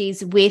where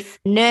she's with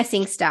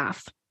nursing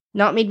staff,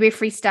 not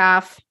midwifery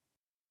staff,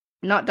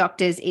 not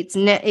doctors. It's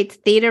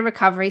theatre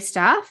recovery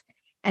staff.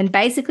 And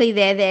basically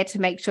they're there to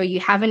make sure you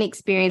haven't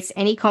experienced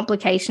any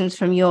complications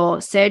from your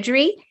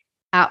surgery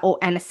or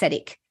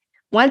anesthetic.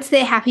 Once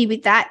they're happy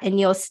with that and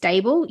you're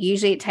stable,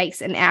 usually it takes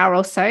an hour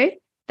or so,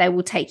 they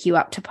will take you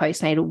up to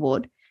postnatal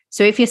ward.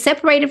 So if you're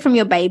separated from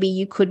your baby,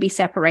 you could be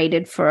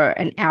separated for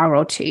an hour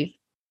or two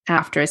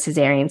after a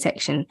cesarean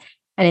section.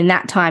 And in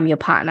that time, your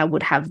partner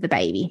would have the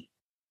baby.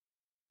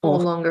 Or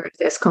longer if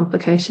there's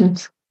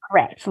complications.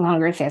 Correct,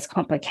 longer if there's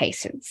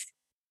complications.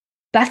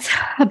 That's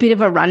a bit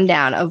of a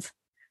rundown of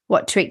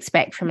what to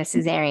expect from a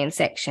cesarean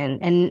section.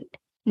 And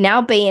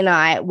now B and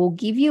I will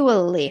give you a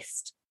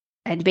list,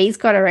 and B's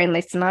got her own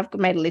list and I've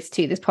made a list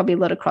too. There's probably a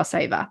lot of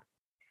crossover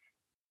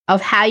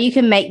of how you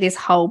can make this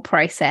whole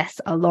process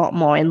a lot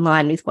more in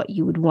line with what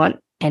you would want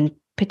and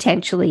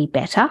potentially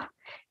better.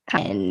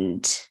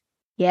 And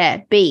yeah,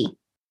 B,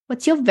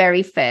 what's your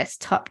very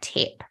first top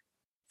tip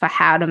for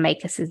how to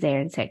make a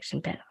cesarean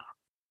section better?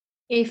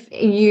 If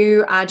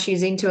you are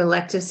choosing to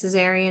elect a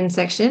cesarean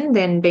section,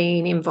 then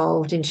being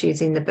involved in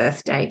choosing the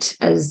birth date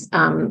as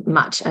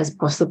much as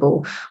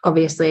possible.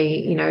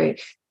 Obviously,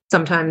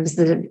 sometimes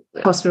the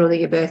hospital that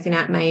you're birthing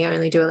at may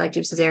only do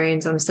elective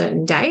cesareans on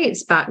certain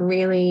dates, but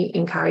really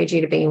encourage you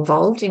to be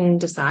involved in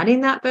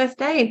deciding that birth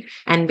date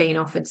and being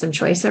offered some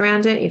choice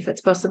around it if it's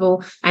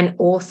possible. And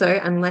also,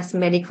 unless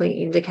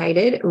medically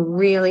indicated,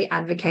 really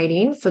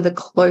advocating for the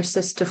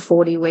closest to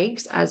 40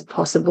 weeks as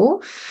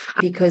possible,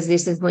 because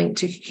this is linked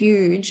to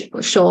huge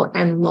short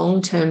and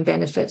long-term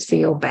benefits for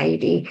your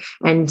baby.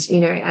 And,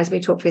 as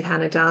we talked with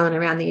Hannah Darlin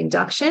around the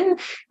induction,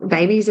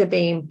 babies are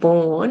being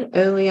born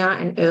earlier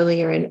and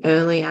earlier and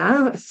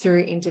earlier through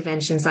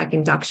interventions like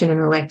induction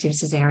and elective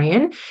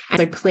cesarean. And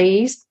so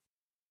please,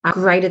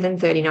 greater than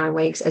 39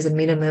 weeks as a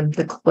minimum,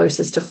 the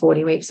closest to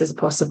 40 weeks as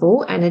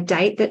possible, and a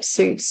date that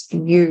suits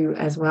you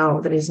as well,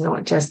 that is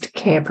not just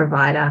care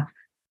provider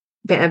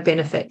a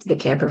benefit to the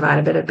care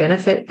provider, but a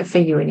benefit for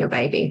you and your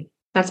baby.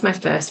 That's my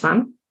first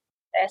one.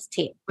 First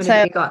tip. What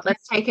have we got?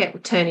 Let's take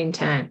it turn in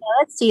turn.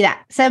 Let's do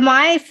that. So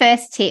my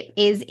first tip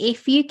is,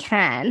 if you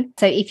can,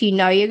 so if you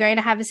know you're going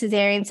to have a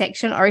cesarean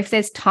section, or if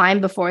there's time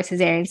before a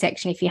cesarean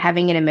section, if you're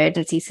having an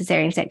emergency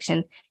cesarean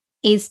section,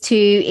 is to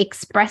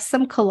express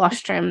some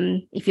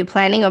colostrum. If you're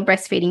planning on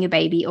breastfeeding your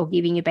baby or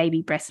giving your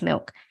baby breast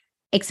milk,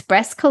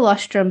 express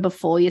colostrum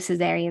before your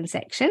cesarean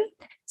section.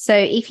 So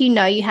if you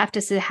know you have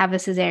to have a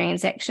cesarean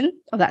section,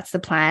 or that's the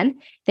plan,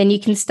 then you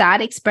can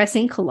start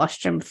expressing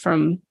colostrum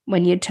from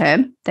when you're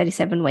term,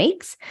 37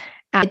 weeks.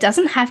 It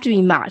doesn't have to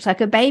be much. Like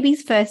a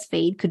baby's first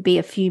feed could be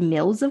a few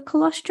mils of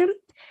colostrum.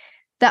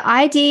 The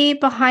idea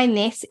behind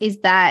this is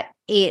that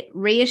it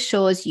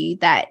reassures you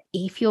that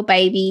if your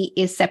baby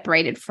is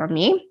separated from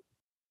you,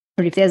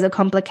 or if there's a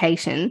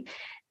complication,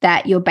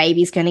 that your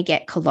baby's going to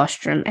get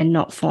colostrum and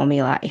not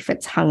formula if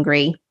it's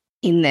hungry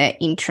in the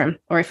interim,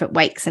 or if it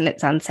wakes and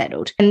it's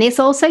unsettled. And this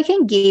also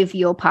can give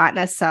your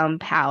partner some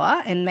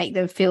power and make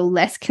them feel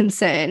less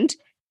concerned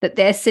that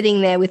they're sitting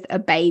there with a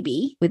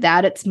baby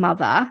without its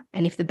mother.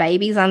 And if the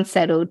baby's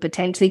unsettled,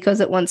 potentially because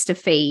it wants to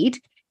feed,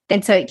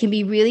 then so it can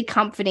be really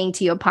comforting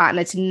to your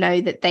partner to know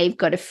that they've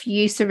got a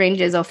few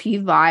syringes or a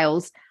few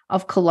vials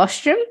of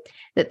colostrum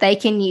that they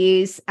can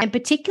use. And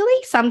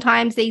particularly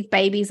sometimes these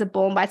babies are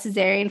born by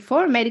cesarean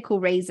for a medical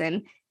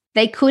reason.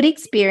 They could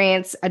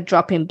experience a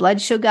drop in blood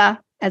sugar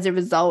as a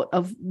result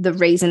of the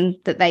reason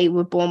that they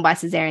were born by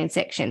cesarean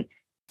section.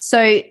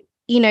 So,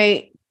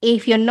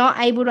 if you're not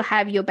able to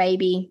have your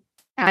baby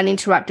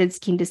uninterrupted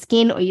skin to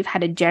skin, or you've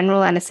had a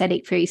general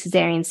anesthetic for your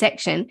cesarean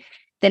section,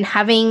 then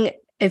having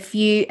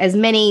as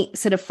many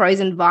sort of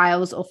frozen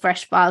vials or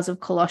fresh vials of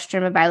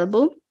colostrum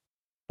available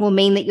will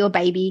mean that your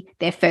baby,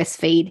 their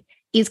first feed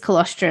is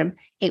colostrum.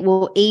 It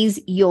will ease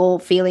your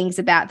feelings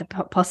about the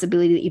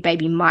possibility that your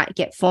baby might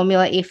get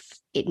formula if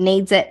it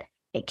needs it.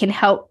 It can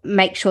help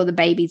make sure the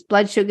baby's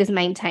blood sugar is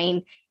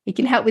maintained. It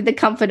can help with the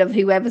comfort of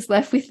whoever's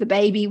left with the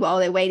baby while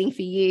they're waiting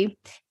for you.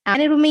 And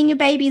it'll mean your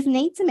baby's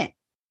needs are met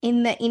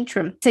in the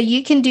interim. So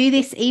you can do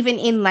this even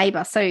in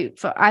labor. So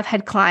I've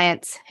had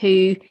clients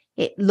who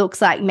it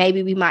looks like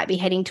maybe we might be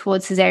heading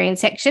towards cesarean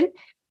section.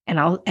 And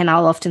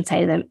I'll often say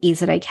to them,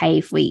 is it okay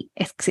if we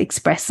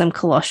express some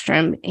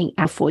colostrum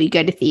before you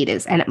go to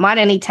theatres? And it might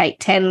only take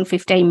 10,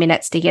 15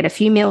 minutes to get a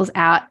few mils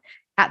out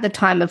at the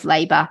time of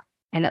labour,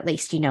 and at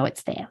least you know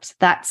it's there. So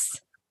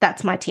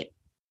that's my tip.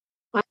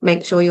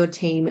 Make sure your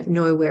team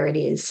know where it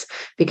is,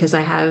 because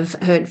I have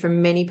heard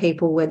from many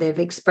people where they've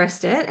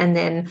expressed it and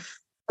then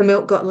the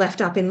milk got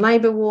left up in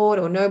labour ward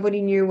or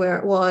nobody knew where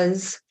it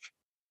was.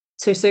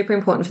 So super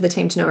important for the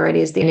team to know where it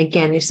is. And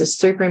again, this is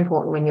super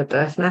important when you're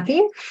birth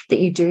mapping, that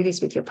you do this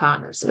with your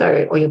partners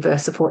or your birth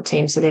support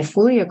team, so they're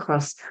fully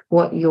across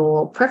what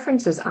your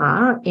preferences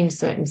are in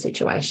certain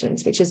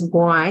situations, which is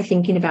why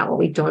thinking about what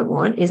we don't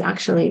want is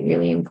actually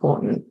really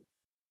important.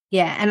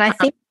 Yeah, and I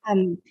think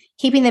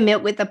keeping the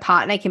milk with the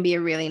partner can be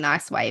a really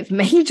nice way of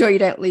making sure you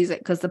don't lose it,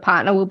 because the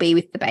partner will be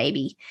with the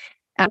baby.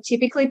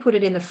 Typically put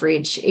it in the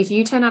fridge. If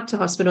you turn up to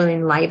hospital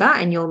in labour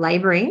and you're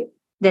labouring,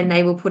 then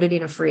they will put it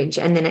in a fridge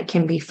and then it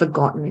can be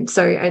forgotten.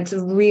 So it's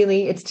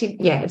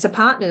a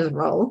partner's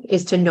role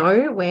is to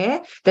know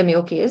where the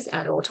milk is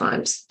at all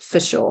times, for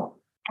sure.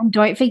 And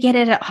don't forget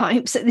it at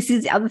home. So this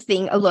is the other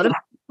thing. A lot of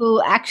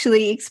people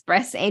actually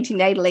express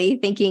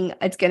antenatally thinking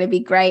it's going to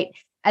be great,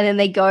 and then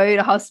they go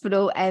to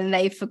hospital and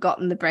they've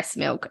forgotten the breast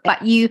milk.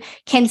 But you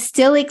can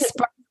still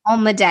express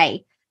on the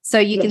day. So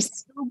you can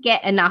still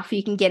get enough.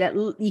 You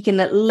can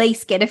at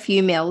least get a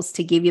few mils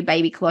to give your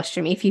baby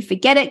colostrum. If you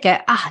forget it, go,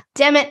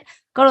 damn it,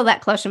 got all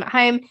that colostrum at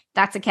home.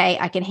 That's okay.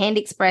 I can hand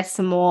express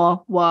some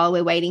more while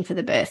we're waiting for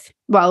the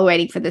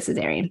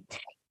cesarean.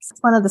 It's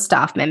one of the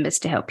staff members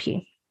to help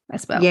you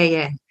as well.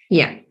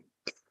 Yeah.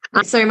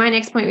 So my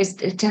next point was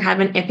to have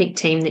an epic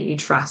team that you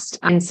trust.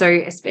 And so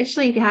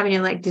especially if you're having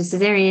an elective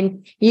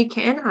cesarean, you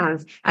can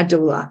have a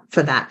doula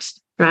for that,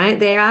 right?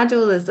 There are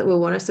doulas that will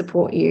want to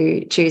support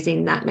you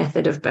choosing that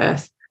method of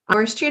birth.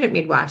 Or a student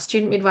midwife.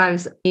 Student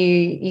midwives,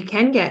 you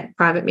can get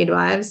private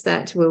midwives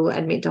that will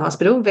admit to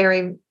hospital,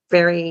 very,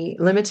 very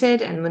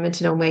limited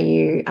on where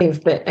you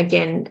live. But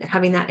again,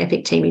 having that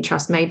epic team you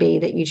trust may be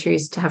that you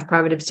choose to have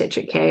private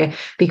obstetric care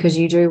because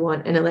you do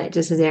want an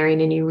elective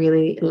cesarean and you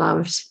really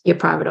loved your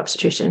private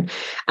obstetrician.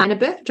 And a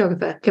birth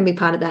photographer can be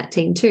part of that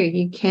team too.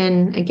 You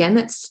can, again,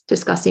 that's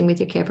discussing with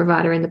your care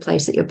provider in the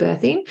place that you're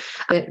birthing.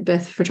 But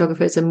birth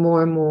photographers are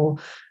more and more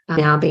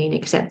now being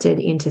accepted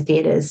into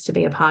theatres to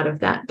be a part of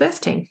that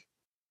birth team.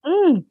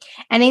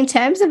 And in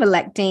terms of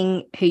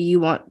electing who you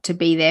want to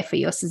be there for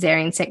your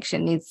cesarean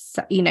section is,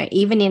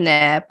 even in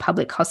a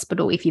public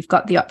hospital, if you've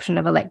got the option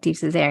of elective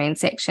cesarean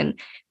section,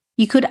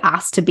 you could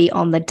ask to be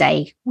on the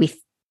day with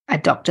a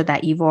doctor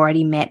that you've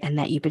already met and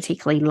that you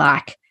particularly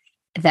like,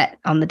 that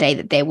on the day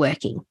that they're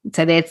working.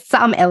 So there's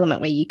some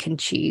element where you can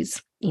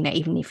choose,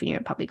 even if you're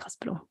in a public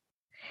hospital.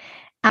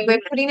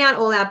 We're putting out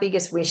all our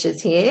biggest wishes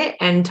here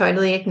and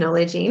totally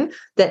acknowledging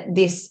that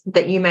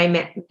you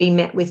may be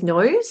met with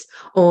no's,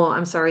 or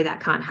I'm sorry,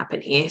 that can't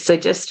happen here. So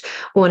just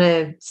want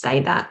to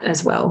say that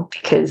as well,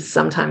 because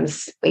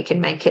sometimes we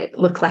can make it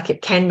look like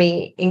it can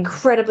be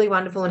incredibly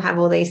wonderful and have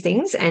all these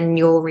things, and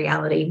your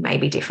reality may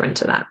be different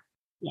to that.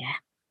 Yeah.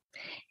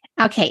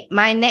 Okay,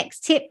 my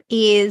next tip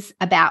is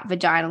about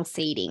vaginal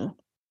seeding.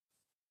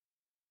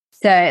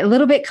 So a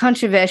little bit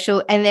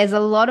controversial, and there's a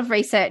lot of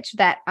research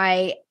that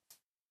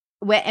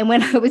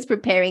when I was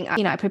preparing,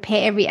 I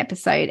prepare every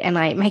episode and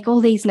I make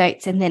all these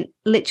notes, and then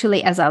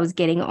literally as I was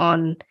getting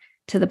on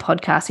to the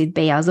podcast with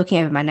B, I was looking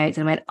over my notes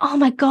and went, oh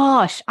my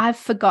gosh, I've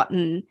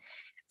forgotten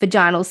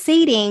vaginal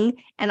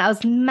seeding. And I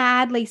was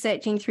madly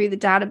searching through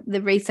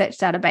the research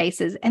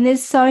databases, and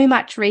there's so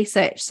much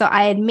research. So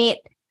I admit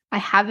I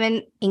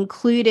haven't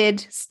included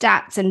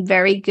stats and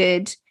very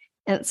good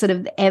sort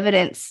of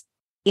evidence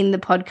in the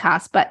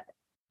podcast, but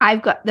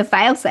I've got the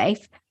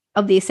fail-safe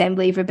of the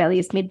Assembly of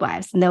Rebellious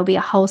Midwives, and there'll be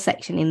a whole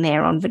section in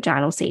there on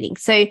vaginal seeding.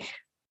 So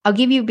I'll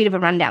give you a bit of a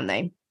rundown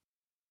though.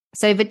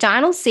 So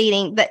vaginal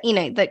seeding, that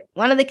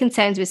one of the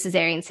concerns with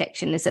cesarean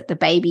section is that the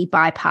baby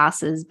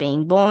bypasses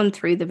being born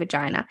through the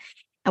vagina.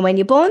 And when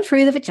you're born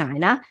through the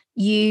vagina,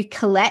 you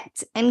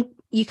collect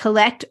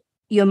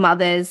your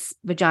mother's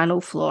vaginal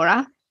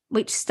flora,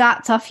 which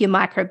starts off your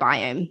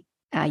microbiome.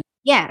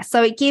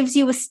 So it gives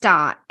you a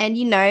start. And,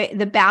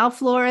 the bowel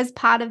flora is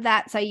part of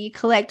that. So you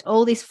collect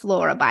all this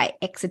flora by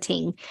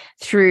exiting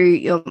through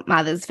your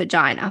mother's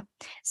vagina.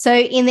 So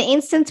in the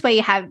instance where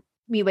you're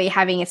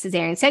having a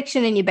cesarean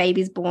section and your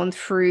baby's born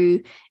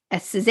through a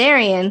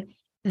cesarean,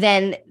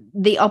 then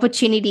the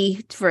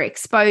opportunity for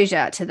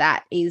exposure to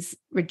that is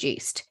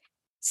reduced.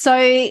 So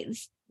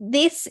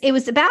it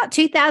was about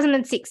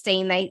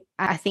 2016,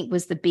 I think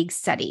was the big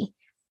study,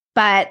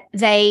 but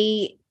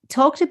they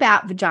talked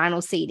about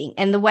vaginal seeding.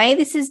 And the way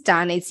this is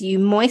done is you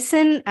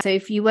moisten. So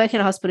if you work in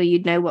a hospital,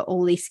 you'd know what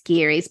all this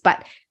gear is,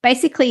 but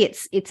basically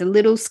it's a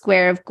little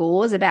square of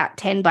gauze, about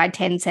 10 by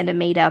 10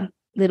 centimeter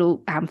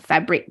little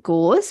fabric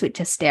gauze,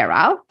 which are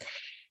sterile.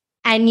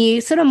 And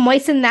you sort of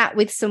moisten that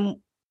with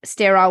some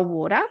sterile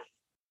water.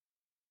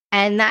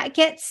 And that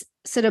gets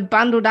sort of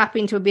bundled up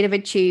into a bit of a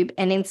tube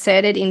and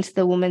inserted into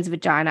the woman's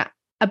vagina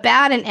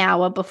about an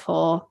hour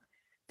before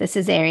the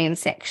cesarean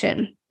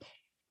section.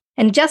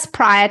 And just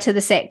prior to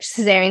the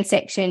cesarean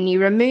section, you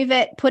remove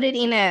it, put it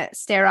in a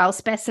sterile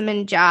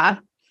specimen jar.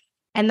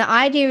 And the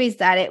idea is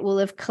that it will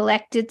have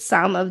collected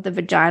some of the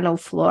vaginal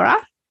flora.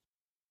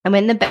 And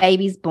when the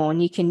baby's born,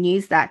 you can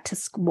use that to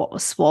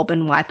swab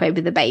and wipe over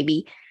the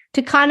baby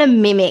to kind of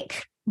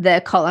mimic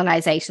the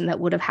colonization that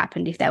would have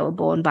happened if they were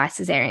born by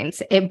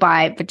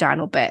by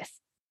vaginal birth.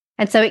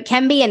 And so it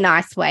can be a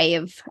nice way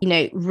of,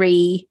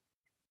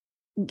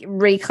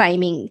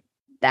 reclaiming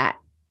that,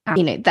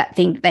 that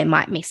thing that they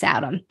might miss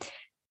out on.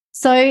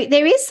 So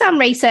there is some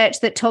research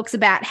that talks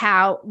about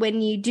how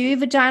when you do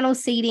vaginal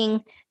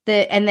seeding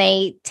and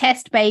they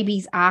test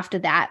babies after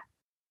that,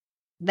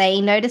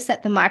 they notice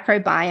that the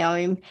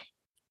microbiome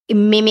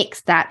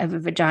mimics that of a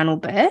vaginal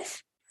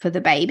birth for the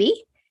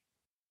baby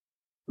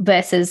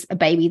versus a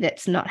baby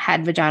that's not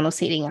had vaginal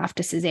seeding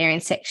after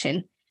cesarean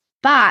section.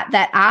 But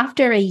that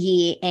after a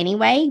year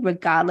anyway,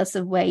 regardless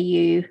of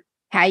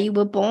how you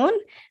were born,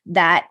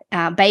 that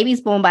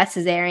babies born by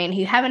cesarean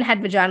who haven't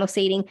had vaginal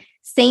seeding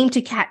seem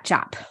to catch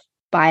up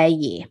by a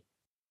year,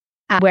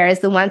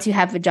 whereas the ones who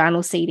have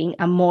vaginal seeding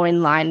are more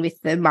in line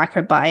with the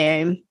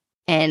microbiome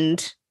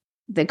and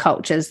the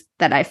cultures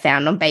that I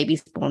found on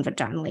babies born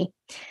vaginally.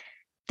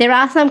 There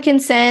are some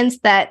concerns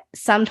that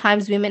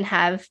sometimes women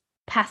have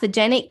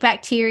pathogenic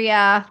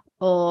bacteria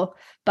or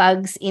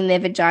bugs in their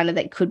vagina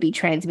that could be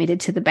transmitted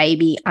to the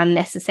baby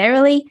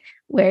unnecessarily,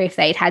 where if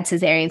they'd had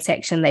cesarean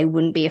section, they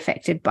wouldn't be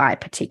affected by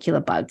particular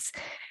bugs.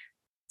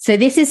 So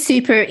this is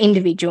super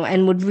individual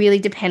and would really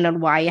depend on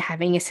why you're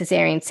having a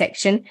cesarean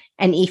section.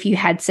 And if you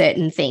had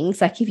certain things,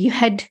 like if you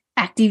had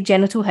active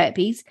genital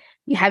herpes,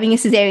 you're having a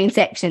cesarean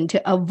section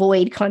to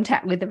avoid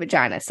contact with the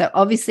vagina. So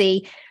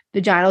obviously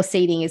vaginal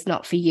seeding is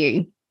not for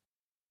you.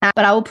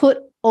 But I will put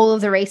all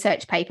of the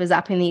research papers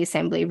up in the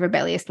Assembly of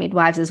Rebellious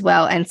Midwives as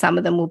well. And some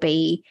of them will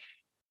be,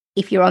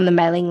 if you're on the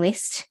mailing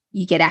list,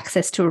 you get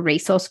access to a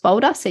resource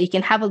folder so you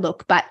can have a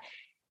look. But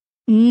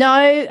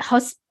not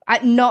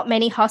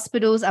many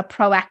hospitals are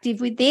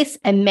proactive with this,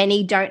 and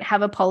many don't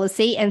have a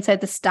policy. And so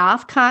the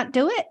staff can't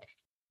do it.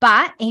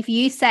 But if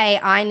you say,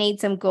 I need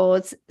some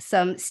gauze,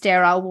 some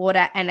sterile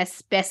water and a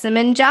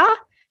specimen jar,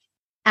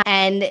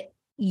 and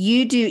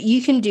you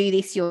can do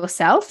this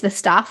yourself. The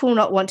staff will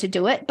not want to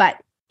do it, but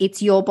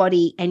it's your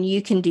body and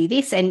you can do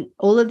this. And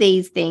all of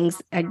these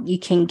things you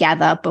can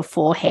gather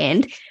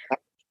beforehand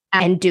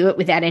and do it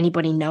without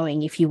anybody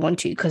knowing if you want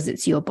to, because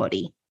it's your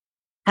body.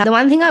 The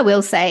one thing I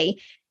will say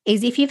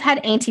is if you've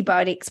had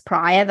antibiotics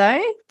prior,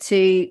 though,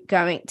 to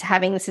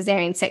having the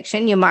cesarean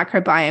section, your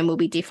microbiome will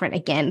be different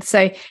again.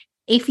 So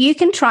if you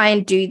can try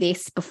and do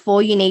this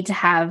before you need to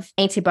have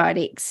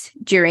antibiotics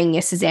during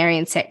your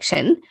cesarean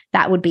section,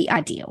 that would be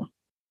ideal.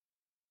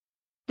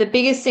 The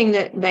biggest thing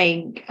that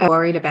they are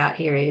worried about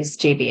here is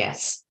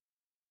GBS.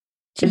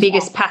 The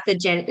biggest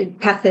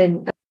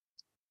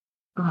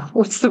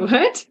what's the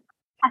word?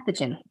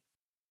 Pathogen.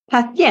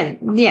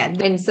 Yeah.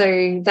 And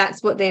so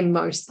that's what they're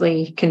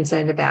mostly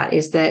concerned about,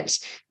 is that,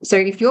 so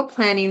if you're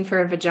planning for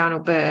a vaginal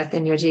birth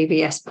and you're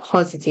GBS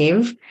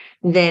positive,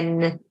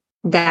 then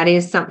that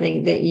is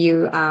something that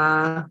you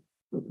are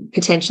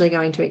potentially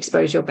going to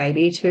expose your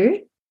baby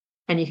to.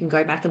 And you can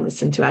go back and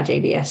listen to our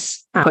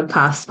GBS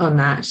podcast on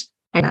that.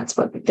 And that's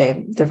what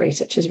the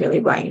research is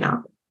really weighing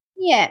up.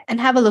 Yeah, and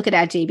have a look at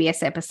our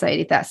GBS episode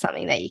if that's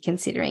something that you're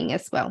considering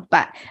as well.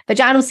 But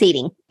vaginal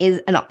seeding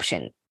is an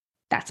option.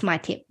 That's my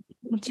tip.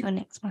 What's your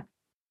next one?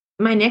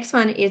 My next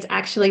one is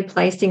actually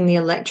placing the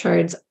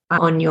electrodes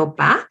on your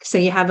back. So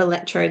you have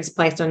electrodes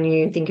placed on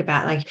you. Think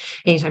about, like,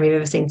 anytime you've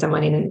ever seen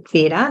someone in a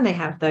theatre and they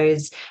have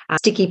those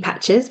sticky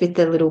patches with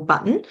the little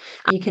button.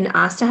 You can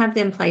ask to have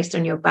them placed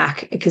on your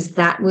back, because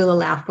that will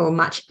allow for a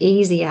much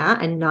easier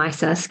and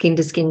nicer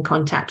skin-to-skin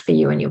contact for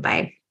you and your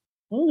babe.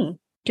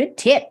 Good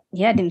tip.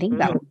 Yeah, I didn't think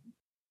that one.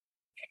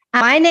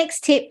 My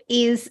next tip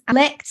is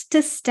elect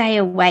to stay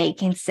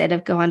awake instead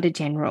of go under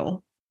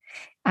general.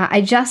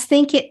 I just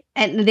think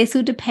and this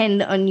will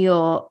depend on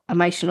your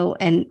emotional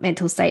and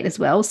mental state as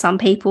well. Some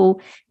people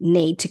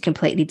need to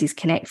completely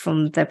disconnect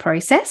from the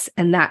process,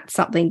 and that's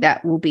something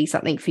that will be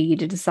something for you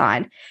to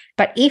decide.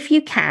 But if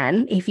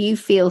you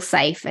feel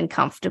safe and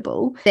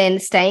comfortable, then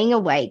staying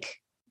awake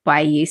by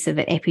use of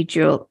an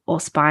epidural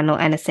or spinal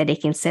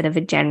anesthetic instead of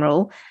a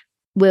general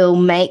will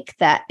make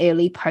that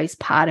early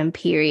postpartum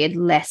period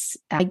less,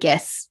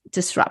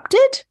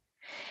 disrupted.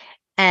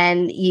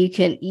 And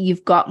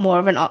you've got more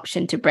of an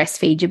option to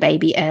breastfeed your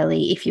baby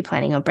early if you're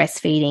planning on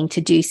breastfeeding, to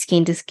do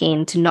skin to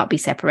skin, to not be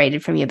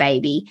separated from your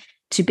baby,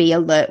 to be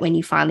alert when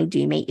you finally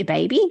do meet your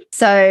baby.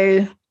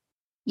 So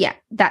yeah,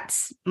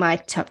 that's my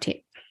top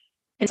tip.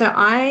 And so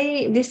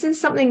this is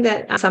something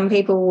that some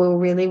people will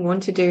really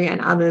want to do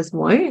and others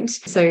won't.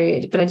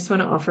 But I just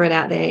want to offer it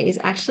out there, is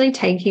actually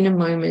taking a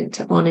moment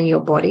to honor your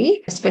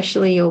body,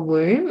 especially your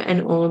womb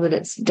and all that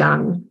it's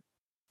done.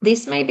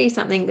 This may be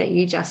something that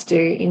you just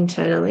do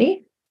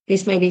internally.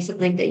 This may be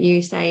something that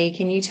you say,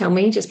 can you tell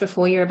me just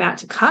before you're about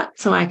to cut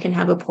so I can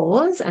have a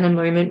pause and a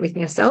moment with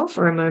myself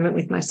or a moment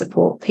with my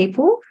support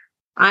people?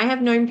 I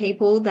have known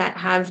people that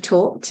have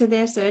talked to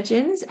their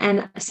surgeons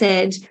and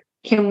said,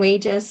 can we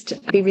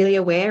just be really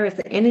aware of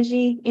the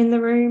energy in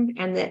the room,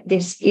 and that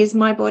this is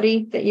my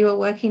body that you are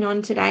working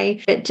on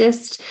today? But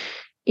just,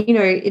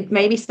 it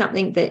may be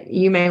something that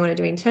you may want to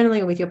do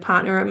internally or with your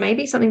partner, or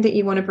maybe something that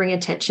you want to bring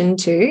attention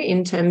to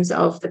in terms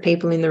of the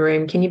people in the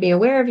room. Can you be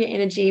aware of your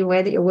energy,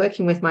 aware that you're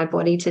working with my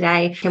body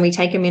today? Can we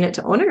take a minute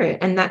to honor it?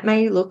 And that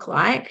may look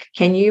like,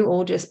 can you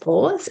all just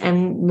pause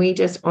and we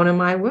just honor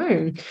my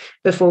womb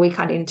before we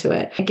cut into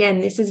it?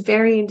 Again, this is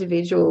very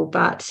individual,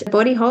 but the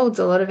body holds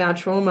a lot of our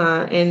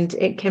trauma, and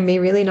it can be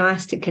really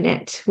nice to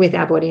connect with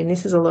our body. And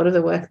this is a lot of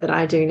the work that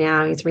I do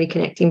now, is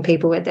reconnecting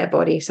people with their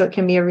body. So it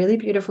can be a really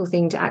beautiful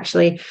thing to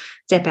actually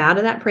step out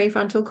of that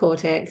prefrontal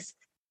cortex,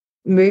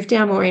 move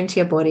down more into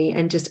your body,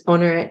 and just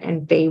honor it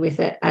and be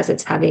with it as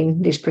it's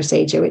having this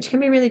procedure, which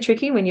can be really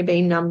tricky when you're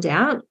being numbed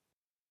out.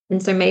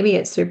 And so maybe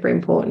it's super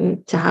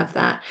important to have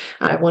that.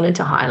 I wanted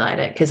to highlight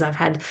it because I've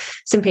had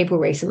some people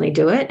recently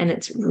do it, and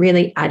it's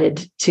really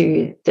added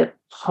to the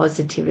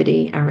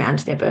positivity around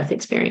their birth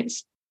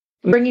experience,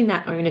 bringing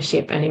that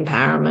ownership and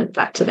empowerment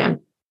back to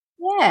them.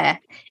 Yeah,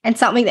 and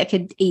something that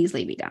could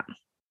easily be done.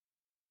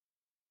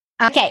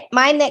 Okay,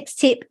 my next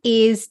tip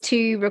is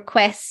to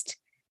request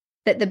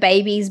that the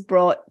baby's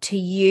brought to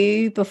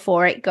you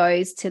before it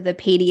goes to the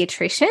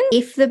pediatrician.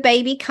 If the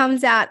baby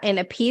comes out and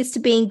appears to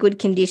be in good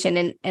condition,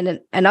 and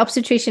an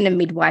obstetrician and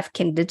midwife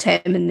can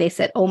determine this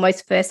at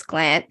almost first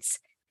glance,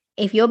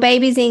 if your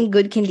baby's in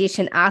good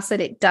condition, ask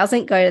that it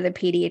doesn't go to the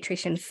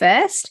pediatrician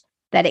first,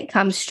 that it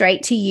comes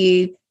straight to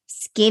you,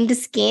 skin to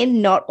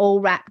skin, not all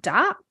wrapped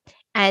up.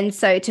 And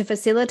so to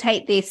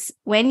facilitate this,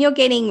 when you're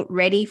getting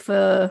ready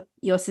for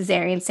your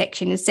cesarean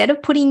section, instead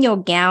of putting your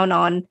gown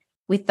on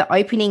with the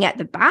opening at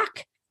the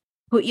back,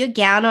 put your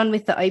gown on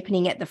with the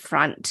opening at the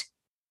front.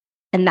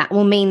 And that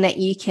will mean that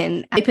you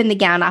can open the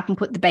gown up and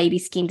put the baby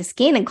skin to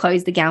skin and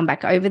close the gown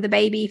back over the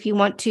baby if you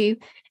want to.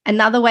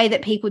 Another way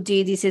that people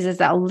do this is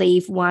they'll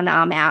leave one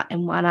arm out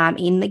and one arm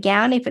in the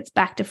gown if it's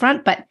back to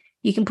front, but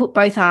you can put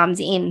both arms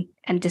in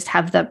and just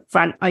have the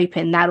front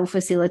open. That'll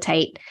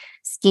facilitate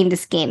skin to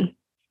skin.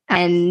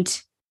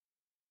 And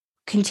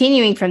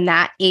continuing from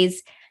that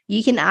is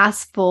you can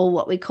ask for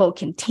what we call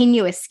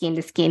continuous skin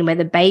to skin, where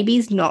the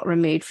baby's not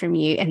removed from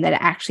you and that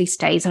it actually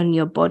stays on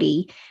your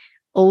body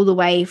all the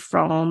way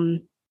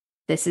from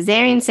the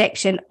cesarean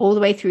section, all the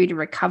way through to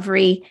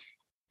recovery,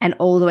 and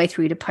all the way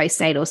through to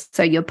postnatal.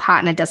 So your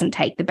partner doesn't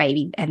take the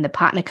baby and the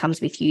partner comes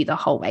with you the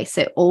whole way.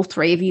 So all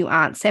three of you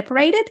aren't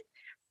separated.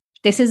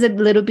 This is a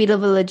little bit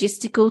of a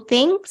logistical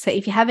thing. So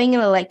if you're having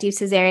an elective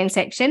cesarean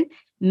section,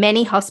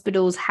 many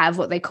hospitals have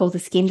what they call the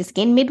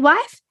skin-to-skin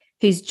midwife,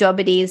 whose job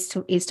it is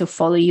to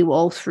follow you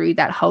all through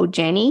that whole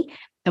journey,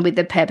 and with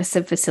the purpose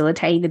of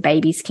facilitating the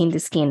baby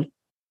skin-to-skin.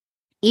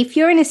 If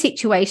you're in a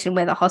situation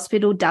where the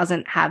hospital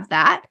doesn't have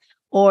that,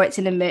 or it's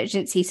an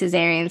emergency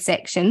cesarean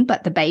section,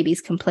 but the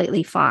baby's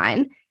completely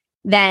fine,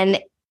 then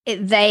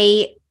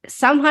they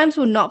sometimes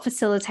will not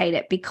facilitate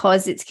it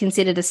because it's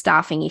considered a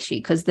staffing issue,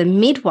 because the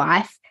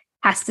midwife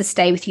has to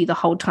stay with you the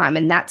whole time,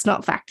 and that's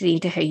not factored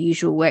into her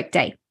usual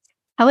workday.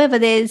 However,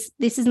 this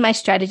is my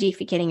strategy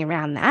for getting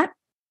around that,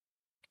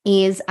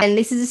 and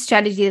this is a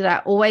strategy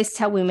that I always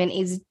tell women,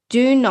 is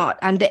do not,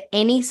 under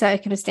any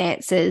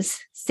circumstances,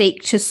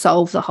 seek to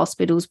solve the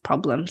hospital's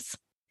problems.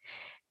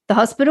 The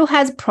hospital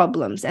has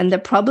problems, and the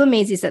problem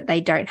is that they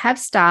don't have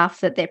staff,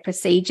 that their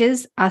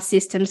procedures are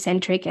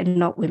system-centric and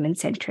not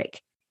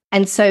women-centric.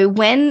 And so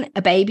when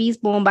a baby is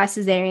born by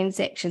cesarean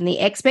section, the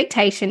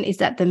expectation is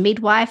that the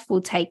midwife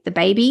will take the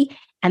baby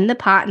and the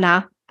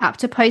partner up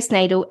to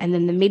postnatal, and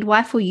then the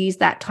midwife will use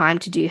that time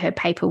to do her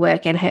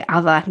paperwork and her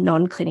other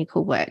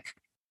non-clinical work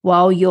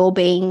while you're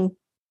being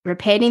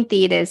repaired in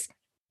theatres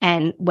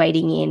and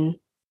waiting in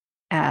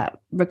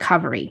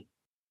recovery.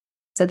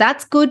 So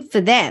that's good for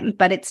them,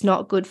 but it's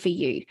not good for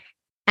you.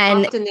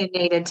 And often they're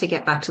needed to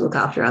get back to look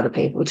after other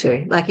people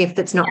too. Like if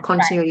it's not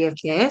continuity of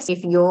care,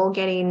 if you're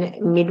getting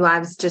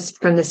midwives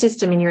just from the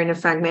system and you're in a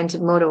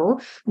fragmented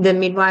model, the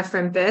midwife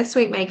from birth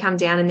suite may come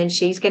down and then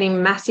she's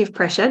getting massive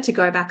pressure to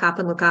go back up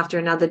and look after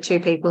another 2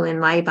 people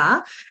in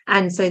labour.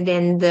 And so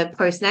then the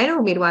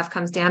postnatal midwife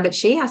comes down, but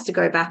she has to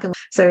go back. And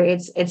so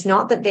it's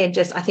not that they're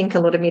just, I think a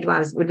lot of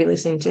midwives would be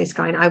listening to this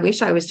going, I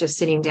wish I was just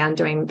sitting down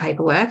doing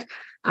paperwork.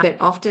 But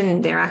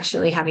often they're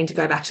actually having to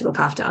go back to look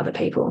after other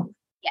people.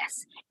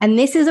 Yes. And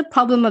this is a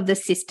problem of the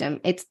system.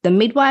 It's the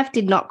midwife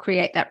did not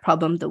create that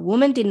problem. The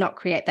woman did not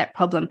create that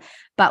problem.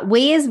 But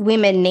we as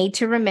women need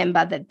to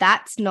remember that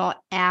that's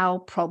not our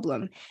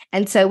problem.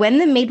 And so when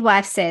the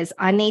midwife says,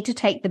 I need to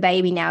take the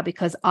baby now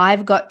because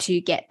I've got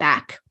to get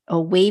back,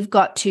 or we've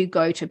got to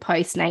go to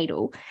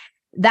postnatal,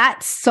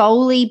 that's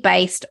solely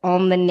based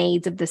on the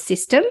needs of the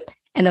system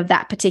and of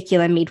that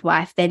particular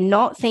midwife. They're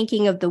not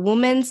thinking of the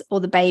woman's or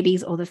the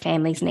baby's or the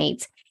family's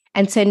needs.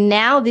 And so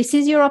now this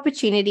is your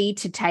opportunity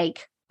to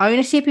take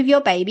ownership of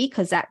your baby,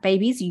 because that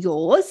baby's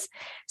yours.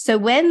 So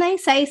when they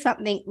say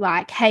something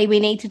like, hey, we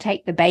need to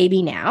take the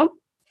baby now,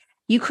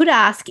 you could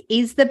ask,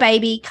 is the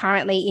baby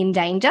currently in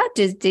danger?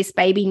 Does this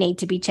baby need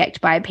to be checked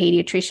by a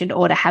pediatrician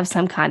or to have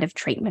some kind of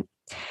treatment?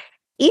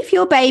 If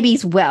your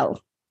baby's well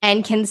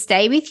and can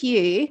stay with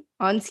you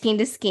on skin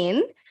to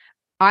skin,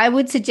 I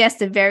would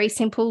suggest a very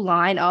simple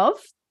line of,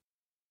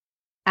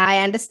 I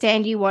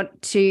understand you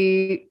want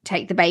to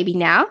take the baby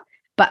now,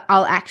 but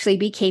I'll actually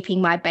be keeping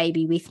my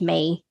baby with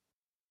me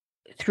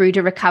through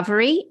to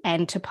recovery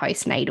and to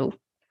postnatal.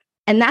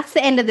 And that's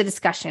the end of the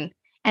discussion.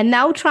 And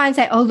they'll try and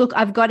say, oh, look,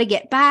 I've got to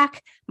get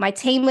back. My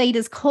team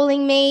leader's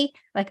calling me.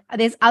 Like,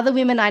 there's other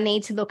women I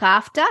need to look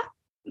after.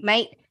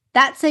 Mate,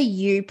 that's a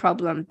you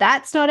problem.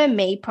 That's not a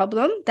me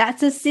problem.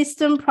 That's a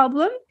system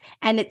problem.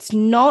 And it's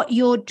not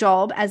your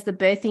job as the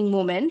birthing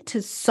woman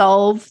to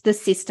solve the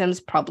system's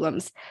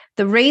problems.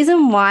 The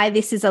reason why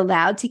this is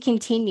allowed to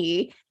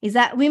continue is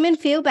that women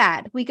feel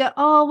bad. We go,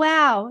 oh,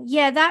 wow,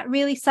 yeah, that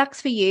really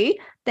sucks for you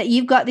that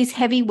you've got this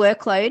heavy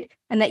workload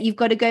and that you've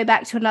got to go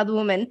back to another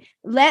woman.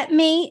 Let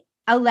me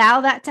allow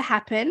that to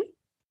happen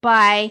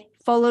by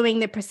following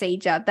the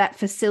procedure that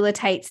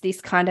facilitates this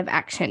kind of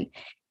action.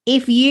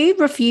 If you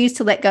refuse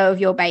to let go of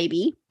your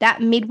baby,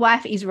 that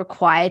midwife is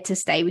required to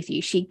stay with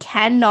you. She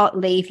cannot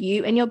leave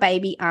you and your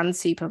baby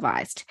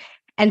unsupervised.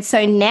 And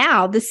so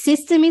now the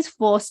system is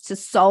forced to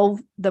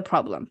solve the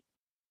problem.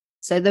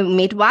 So the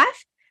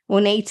midwife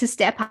will need to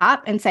step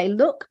up and say,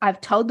 look, I've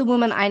told the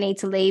woman I need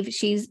to leave.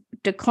 She's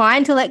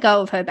declined to let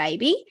go of her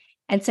baby.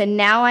 And so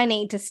now I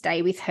need to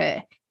stay with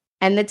her.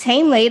 And the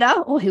team leader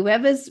or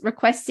whoever's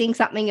requesting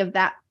something of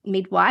that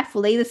midwife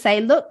will either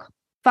say, look,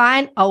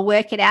 fine, I'll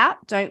work it out,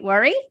 don't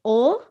worry,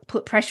 or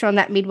put pressure on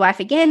that midwife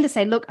again to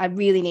say, look, I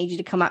really need you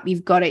to come up.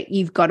 You've got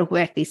to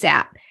work this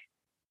out.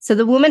 So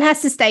the woman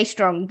has to stay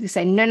strong to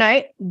say,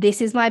 no,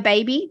 this is my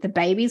baby. The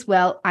baby's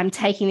well. I'm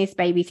taking this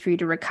baby through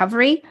to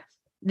recovery.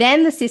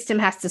 Then the system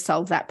has to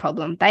solve that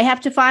problem. They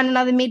have to find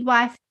another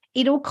midwife.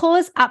 It'll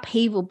cause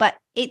upheaval, but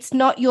it's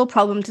not your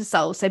problem to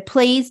solve. So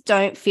please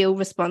don't feel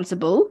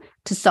responsible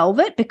to solve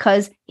it,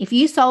 because if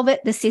you solve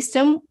it, the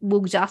system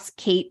will just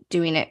keep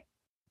doing it.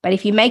 But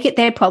if you make it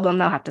their problem,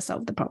 they'll have to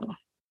solve the problem.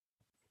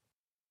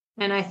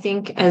 And I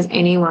think as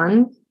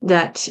anyone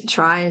that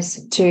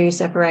tries to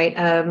separate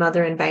a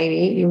mother and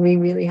baby, we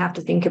really have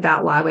to think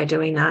about why we're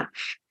doing that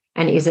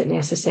and is it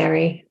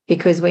necessary?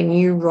 Because when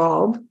you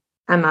rob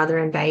a mother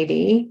and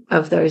baby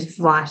of those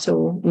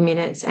vital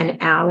minutes and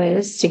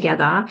hours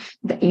together,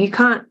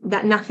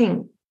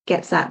 nothing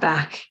gets that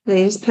back.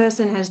 This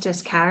person has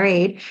just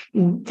carried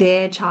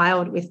their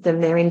child with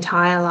them their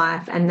entire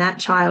life, and that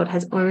child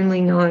has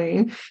only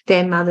known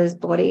their mother's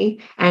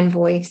body and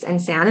voice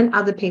and sound and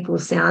other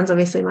people's sounds,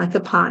 obviously like the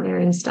partner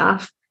and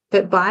stuff.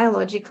 But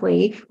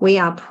biologically, we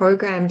are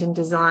programmed and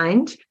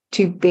designed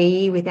to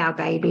be with our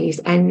babies,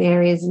 and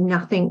there is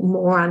nothing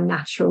more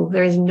unnatural.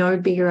 There is no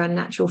bigger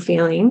unnatural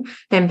feeling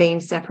than being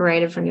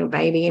separated from your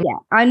baby. Yeah,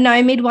 I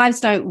know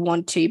midwives don't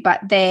want to, but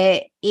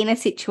they're in a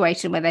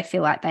situation where they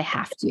feel like they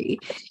have to.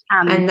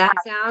 And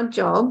that's our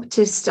job,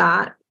 to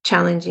start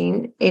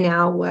challenging in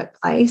our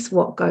workplace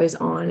what goes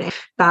on.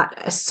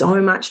 But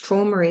so much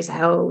trauma is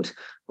held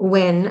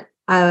when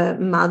a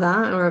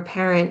mother or a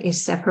parent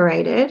is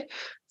separated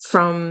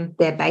from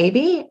their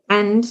baby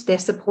and their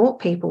support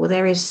people.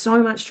 There is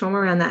so much trauma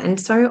around that. And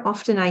so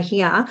often I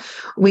hear,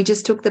 we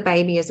just took the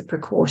baby as a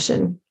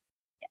precaution.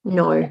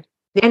 No.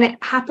 And it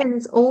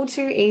happens all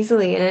too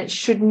easily, and it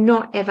should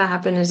not ever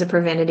happen as a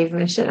preventative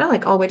measure.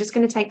 Like, oh, we're just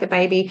going to take the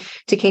baby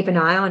to keep an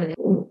eye on it.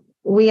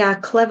 We are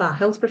clever.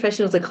 Health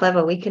professionals are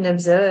clever. We can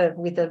observe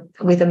with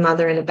a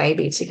mother and a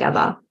baby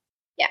together.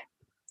 Yeah,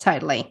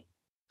 totally.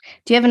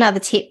 Do you have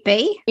another tip,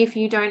 B? If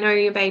you don't know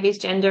your baby's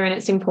gender and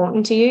it's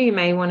important to you, you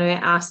may want to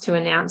ask to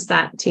announce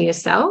that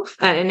yourself.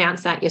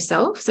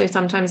 So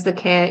sometimes your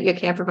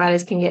care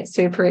providers can get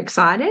super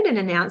excited and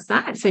announce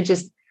that. So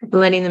just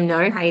letting them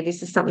know, hey,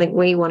 this is something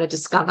we want to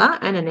discover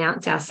and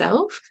announce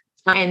ourselves.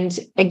 And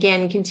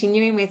again,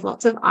 continuing with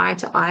lots of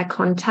eye-to-eye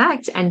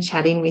contact and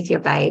chatting with your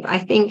babe. I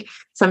think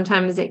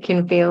sometimes it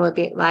can feel a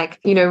bit like,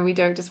 we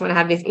don't just want to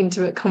have this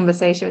intimate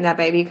conversation with our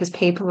baby because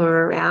people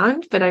are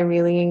around, but I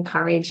really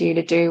encourage you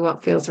to do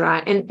what feels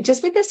right. And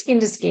just with the skin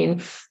to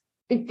skin,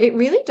 it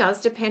really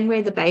does depend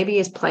where the baby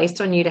is placed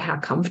on you to how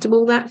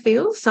comfortable that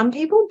feels. Some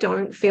people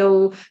don't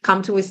feel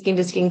comfortable with skin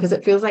to skin because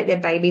it feels like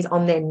their baby's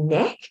on their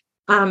neck.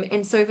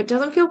 And so if it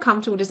doesn't feel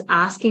comfortable, just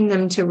asking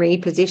them to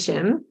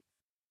reposition.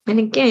 And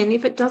again,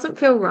 if it doesn't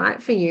feel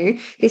right for you,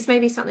 this may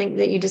be something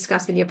that you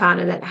discuss with your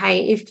partner, that,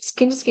 hey, if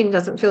skin to skin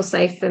doesn't feel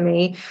safe for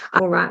me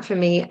or right for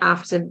me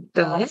after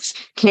birth,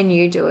 can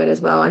you do it as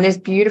well? And there's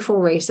beautiful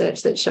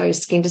research that shows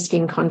skin to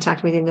skin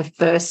contact within the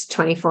first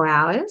 24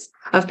 hours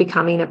of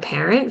becoming a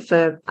parent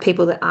for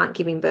people that aren't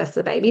giving birth to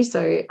the baby,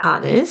 so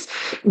partners,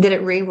 that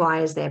it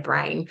rewires their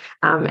brain.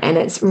 And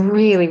it's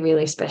really,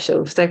 really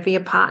special. So for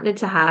your partner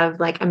to have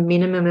like a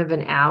minimum of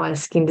an hour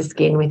skin to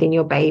skin within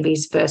your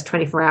baby's first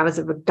 24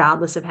 hours,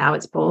 regardless of how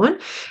it's born,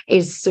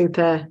 is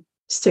super,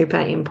 super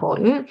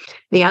important.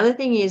 The other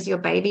thing is your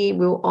baby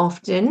will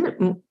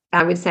often,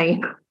 I would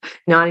say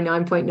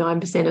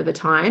 99.9% of the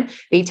time,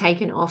 be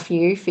taken off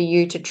you for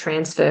you to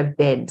transfer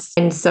beds.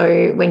 And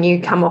so when you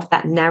come off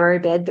that narrow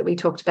bed that we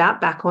talked about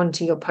back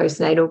onto your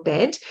postnatal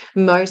bed,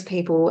 most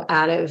people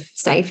out of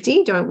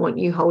safety don't want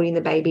you holding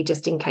the baby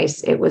just in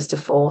case it was to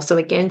fall. So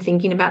again,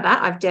 thinking about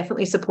that, I've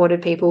definitely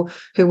supported people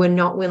who were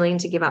not willing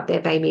to give up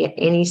their baby at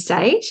any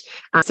stage.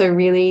 So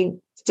really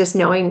just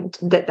knowing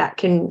that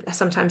can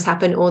sometimes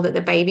happen, or that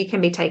the baby can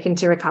be taken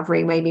to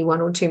recovery maybe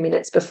 1 or 2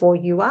 minutes before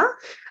you are.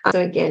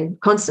 So again,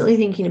 constantly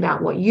thinking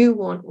about what you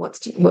want,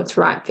 what's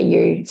right for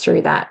you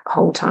through that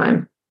whole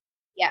time.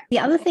 Yeah. The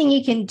other thing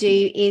you can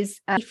do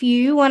is if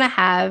you want to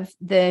have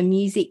the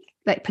music,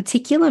 like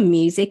particular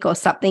music or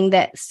something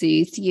that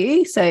soothes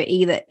you. So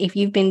either if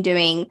you've been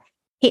doing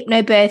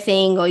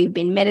hypnobirthing, or you've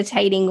been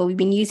meditating, or you've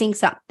been using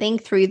something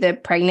through the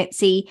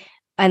pregnancy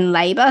and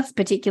labor,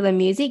 particular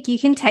music, you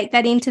can take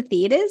that into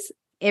theatres.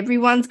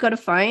 Everyone's got a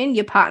phone.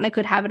 Your partner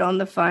could have it on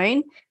the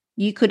phone.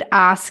 You could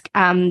ask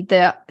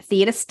the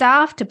theatre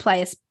staff to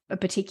play a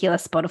particular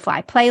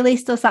Spotify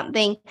playlist or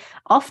something.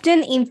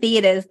 Often in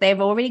theatres,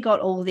 they've already got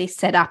all this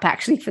set up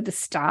actually for the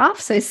staff.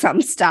 So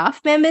some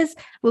staff members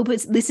will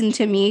listen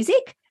to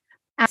music.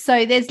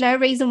 So there's no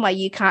reason why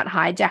you can't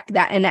hijack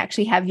that and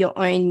actually have your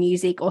own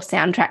music or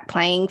soundtrack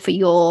playing for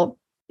your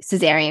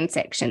caesarean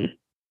section.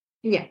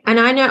 Yeah. And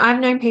I've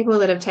known people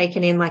that have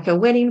taken in like a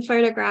wedding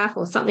photograph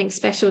or something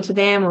special to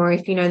them, or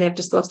if, they've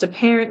just lost a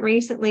parent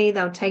recently,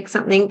 they'll take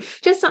something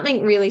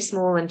really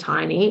small and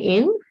tiny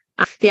in.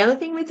 The other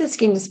thing with the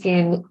skin to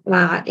skin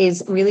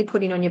is really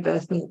putting on your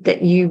birth note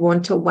that you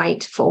want to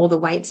wait for all the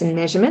weights and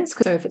measurements.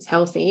 So if it's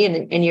healthy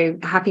and you're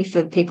happy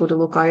for people to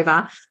look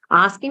over,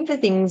 asking for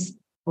things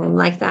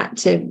like that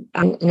to,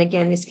 and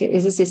again, this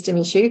is a system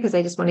issue because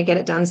they just want to get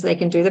it done so they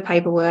can do the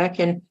paperwork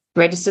and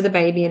register the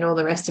baby and all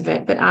the rest of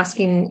it, but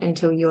asking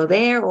until you're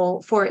there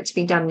or for it to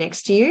be done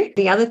next to you.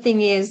 The other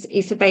thing is,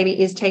 if the baby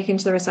is taken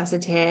to the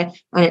resuscitator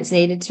and it's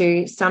needed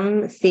to,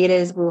 some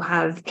theatres will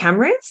have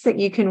cameras that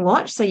you can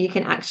watch so you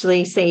can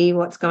actually see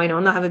what's going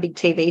on. They'll have a big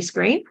TV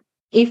screen.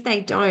 If they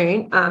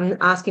don't,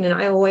 asking, and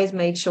I always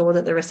made sure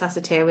that the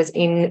resuscitator was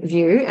in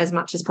view as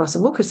much as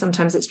possible, because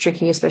sometimes it's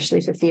tricky, especially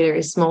if the theatre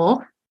is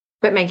small,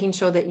 but making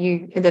sure that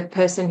the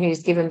person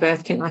who's given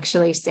birth can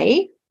actually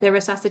see the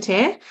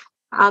resuscitator.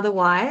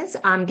 Otherwise,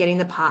 getting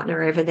the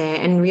partner over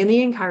there and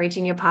really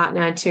encouraging your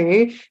partner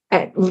to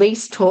at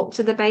least talk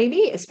to the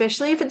baby,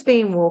 especially if it's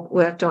being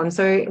worked on.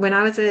 So when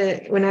I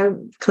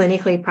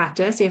clinically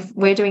practice, if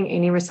we're doing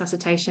any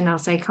resuscitation, I'll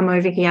say, come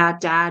over here,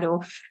 dad, or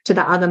to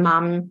the other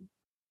mum,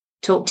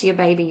 talk to your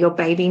baby. Your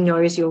baby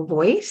knows your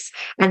voice.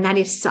 And that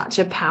is such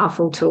a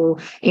powerful tool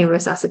in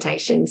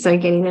resuscitation. So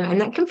getting them, and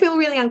that can feel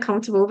really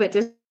uncomfortable, but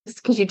just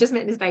because you just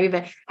met this baby,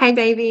 but hey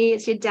baby,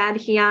 it's your dad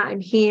here. I'm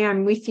here.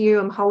 I'm with you.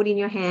 I'm holding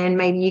your hand.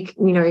 Maybe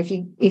you know,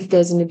 if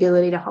there's an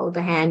ability to hold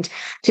the hand,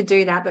 to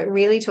do that, but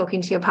really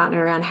talking to your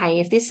partner around, hey,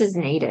 if this is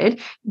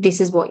needed, this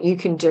is what you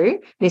can do.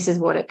 This is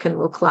what it can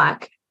look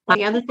like.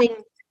 The other thing,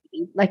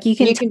 like you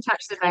can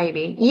touch the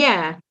baby.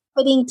 Yeah.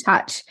 Putting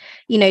touch,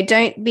 you know,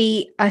 don't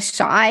be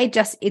shy,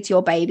 just it's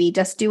your baby,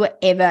 just do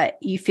whatever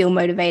you feel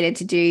motivated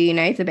to do. You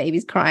know, if the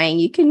baby's crying,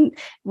 you can,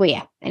 well,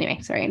 yeah, anyway,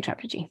 sorry I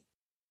interrupted you.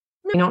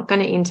 You're not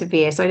going to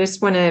interfere. So I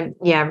just want to,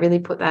 really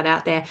put that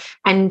out there.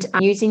 And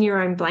using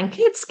your own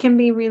blankets can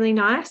be really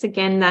nice.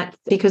 Again, that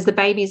because the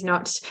baby's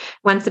not,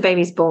 once the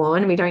baby's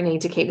born, we don't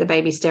need to keep the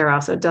baby sterile.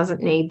 So it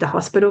doesn't need the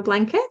hospital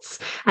blankets.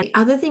 And the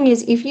other thing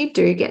is, if you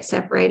do get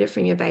separated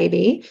from your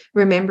baby,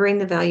 remembering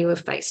the value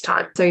of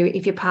FaceTime. So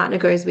if your partner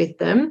goes with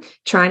them,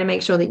 trying to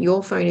make sure that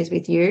your phone is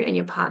with you and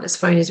your partner's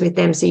phone is with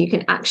them, so you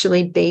can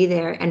actually be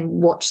there and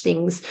watch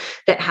things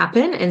that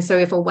happen. And so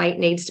if a weight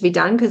needs to be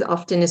done, because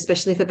often,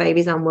 especially for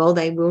babies unwell,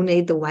 they will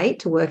need the weight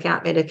to work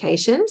out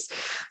medications,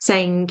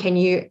 saying, can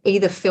you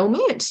either film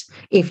it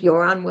if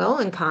you're unwell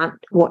and can't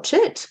watch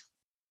it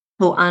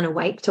or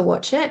unawake to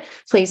watch it,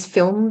 please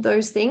film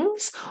those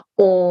things,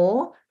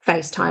 or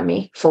FaceTime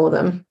me for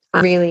them.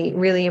 Really,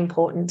 really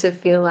important to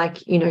feel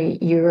like, you know,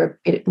 you're a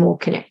bit more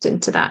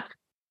connected to that.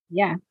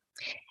 Yeah.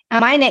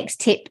 My next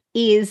tip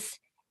is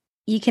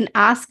you can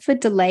ask for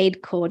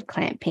delayed cord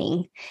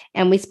clamping.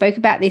 And we spoke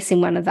about this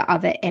in one of the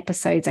other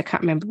episodes. I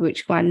can't remember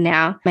which one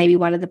now, maybe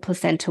one of the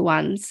placenta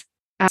ones.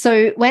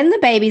 So when the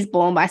baby's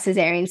born by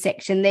cesarean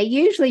section, they're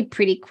usually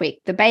pretty quick.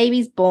 The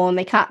baby's born,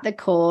 they cut the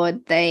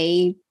cord,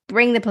 they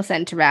bring the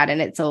placenta out,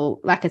 and it's all,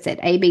 like I said,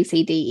 A, B,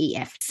 C, D, E,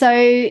 F.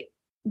 So,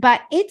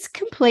 but it's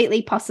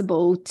completely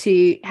possible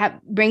to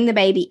bring the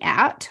baby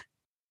out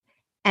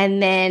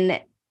and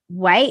then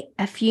wait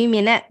a few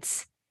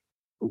minutes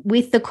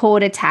with the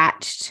cord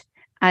attached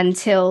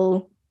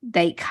until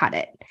they cut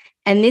it.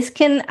 And this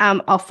can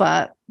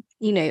offer,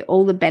 you know,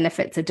 all the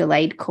benefits of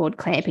delayed cord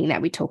clamping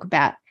that we talk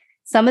about.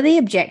 Some of the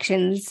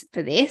objections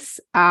for this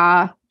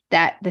are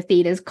that the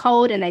theatre's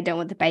cold and they don't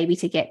want the baby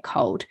to get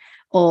cold.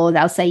 Or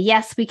they'll say,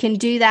 yes, we can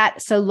do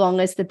that so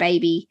long as the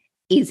baby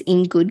is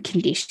in good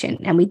condition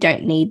and we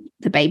don't need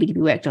the baby to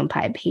be worked on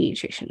by a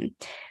pediatrician.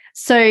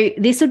 So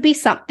this would be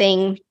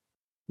something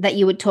that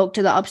you would talk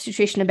to the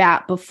obstetrician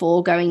about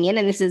before going in.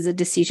 And this is a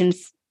decision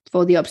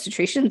for the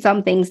obstetrician.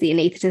 Some things the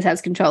anaesthetist has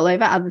control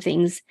over, other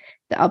things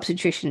the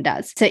obstetrician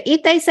does. So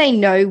if they say,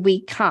 no,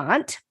 we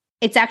can't,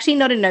 it's actually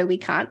not a no, we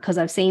can't, because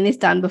I've seen this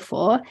done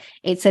before.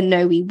 It's a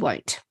no, we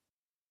won't.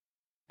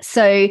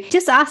 So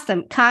just ask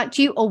them, can't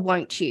you or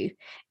won't you?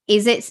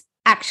 Is it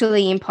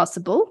actually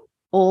impossible,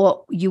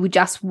 or you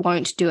just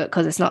won't do it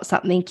because it's not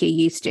something you're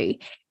used to?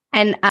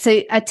 And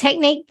so a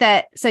technique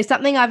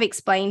something I've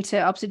explained to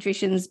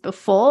obstetricians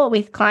before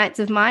with clients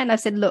of mine, I've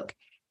said, look,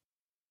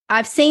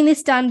 I've seen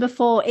this done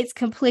before. It's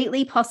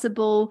completely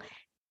possible.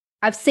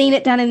 I've seen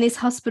it done in this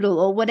hospital,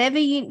 or whatever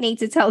you need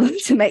to tell them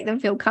to make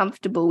them feel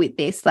comfortable with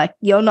this. Like,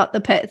 you're not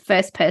the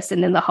first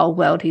person in the whole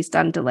world who's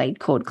done delayed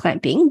cord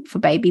clamping for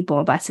baby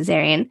born by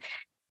cesarean.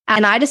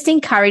 And I just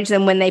encourage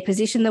them, when they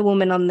position the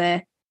woman on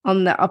the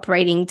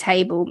operating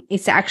table,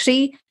 is to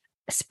actually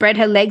spread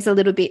her legs a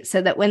little bit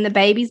so that when the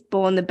baby's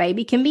born, the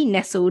baby can be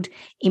nestled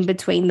in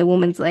between the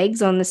woman's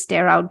legs on the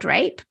sterile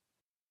drape.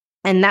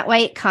 And that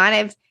way it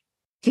kind of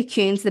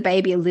cocoons the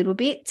baby a little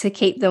bit to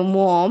keep them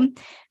warm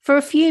for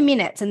a few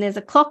minutes. And there's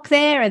a clock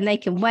there, and they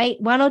can wait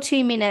 1 or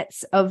 2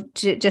 minutes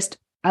to just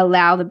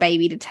allow the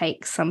baby to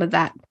take some of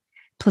that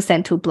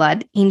placental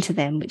blood into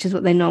them, which is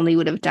what they normally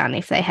would have done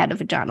if they had a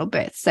vaginal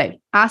birth. So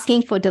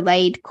asking for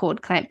delayed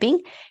cord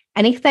clamping.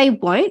 And if they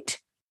won't,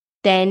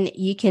 then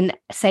you can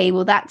say,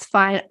 well, that's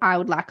fine. I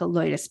would like a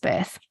lotus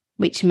birth,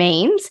 which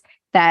means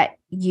that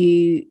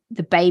the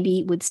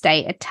baby would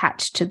stay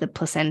attached to the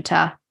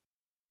placenta,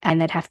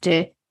 and they'd have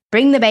to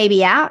bring the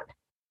baby out,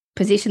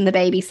 position the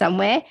baby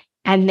somewhere,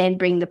 and then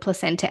bring the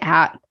placenta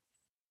out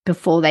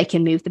before they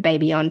can move the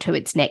baby on to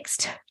its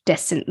next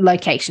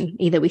location,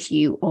 either with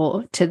you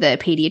or to the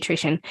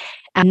pediatrician.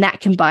 And that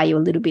can buy you a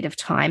little bit of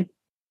time,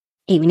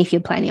 even if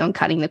you're planning on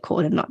cutting the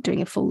cord and not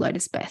doing a full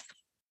lotus birth.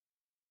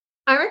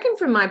 I reckon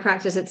from my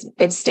practice,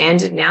 it's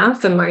standard now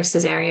for most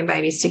cesarean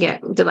babies to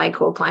get delayed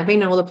cord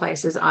clamping in all the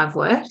places I've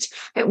worked.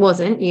 It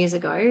wasn't years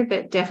ago,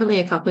 but definitely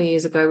a couple of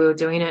years ago we were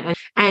doing it.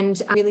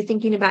 And really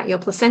thinking about your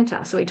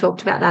placenta. So we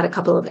talked about that a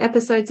couple of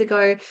episodes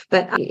ago,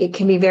 but it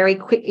can be very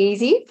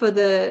easy for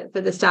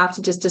the staff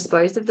to just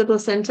dispose of the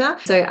placenta.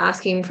 So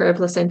asking for a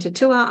placenta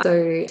tour,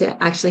 so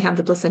to actually have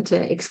the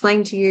placenta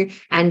explained to you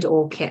and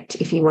or kept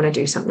if you want to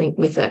do something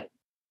with it.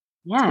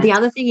 Yeah. The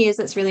other thing is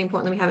that's really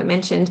important that we haven't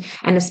mentioned,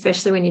 and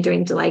especially when you're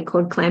doing delayed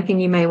cord clamping,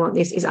 you may want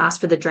this, is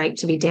ask for the drape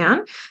to be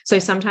down. So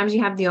sometimes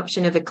you have the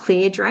option of a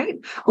clear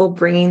drape or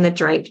bringing the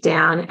drape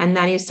down, and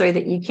that is so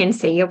that you can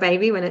see your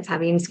baby when it's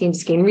having skin to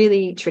skin.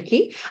 Really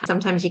tricky.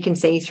 Sometimes you can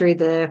see through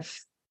the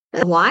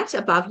light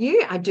above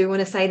you. I do want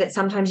to say that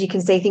sometimes you can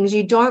see things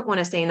you don't want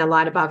to see in the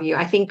light above you.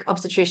 I think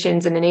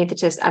obstetricians and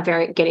anaesthetists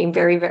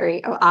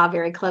are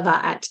very clever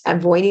at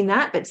avoiding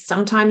that. But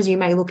sometimes you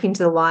may look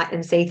into the light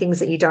and see things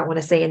that you don't want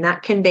to see. And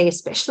that can be,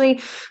 especially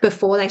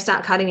before they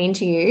start cutting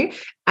into you,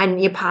 and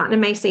your partner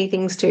may see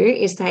things too,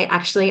 is say,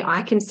 actually,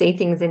 I can see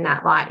things in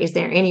that light. Is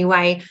there any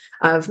way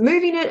of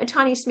moving it a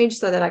tiny smidge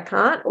so that I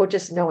can't, or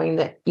just knowing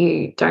that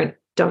you don't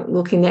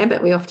look in there,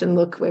 but we often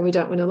look where we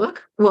don't want to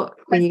look? What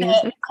were you going to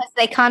say? Because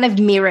they kind of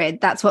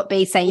mirrored. That's what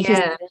B's saying. You can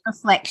see the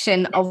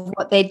reflection of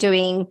what they're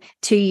doing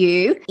to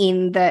you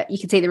you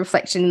can see the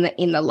reflection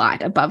in the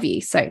light above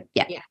you. So,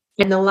 yeah.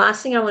 And the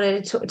last thing I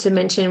wanted to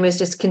mention was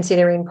just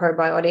considering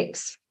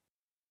probiotics,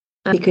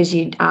 because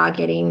you are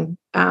getting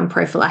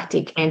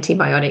prophylactic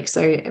antibiotics.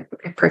 So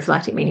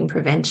prophylactic meaning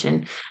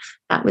prevention.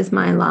 That was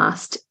my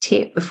last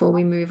tip before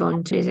we move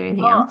on to, is there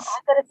anything else?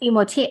 I've got a few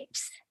more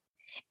tips.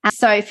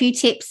 So a few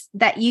tips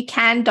that you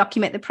can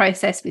document the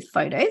process with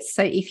photos.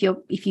 So if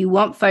you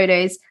want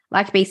photos,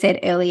 like B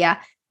said earlier,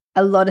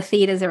 a lot of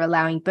theatres are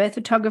allowing birth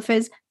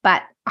photographers,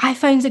 but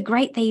iPhones are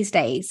great these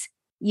days.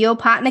 Your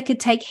partner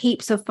could take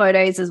heaps of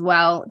photos as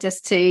well,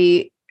 just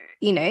to,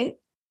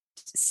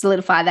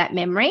 solidify that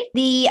memory.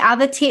 The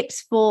other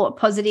tips for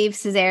positive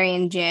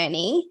Caesarean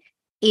journey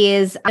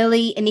is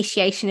early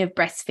initiation of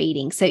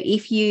breastfeeding. So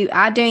if you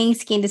are doing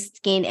skin to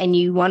skin and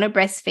you want to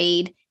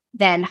breastfeed,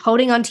 then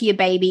holding onto your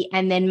baby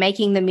and then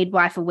making the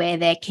midwife aware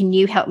there, can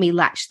you help me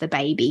latch the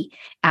baby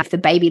if the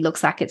baby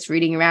looks like it's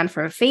rooting around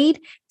for a feed?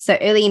 So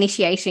early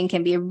initiation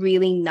can be a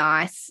really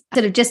nice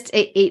sort of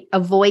it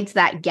avoids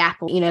that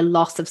gap or,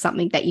 loss of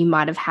something that you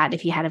might have had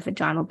if you had a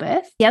vaginal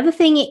birth. The other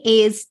thing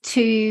is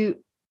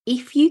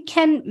if you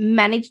can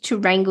manage to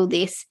wrangle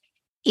this,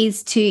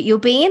 you'll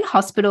be in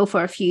hospital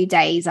for a few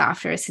days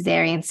after a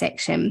Caesarean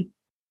section.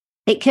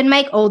 It can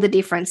make all the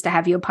difference to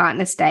have your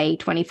partner stay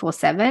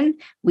 24/7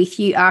 with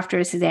you after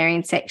a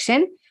Caesarean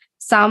section.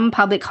 Some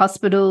public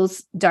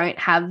hospitals don't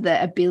have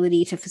the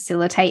ability to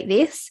facilitate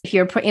this. If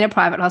you're in a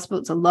private hospital,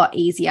 it's a lot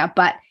easier.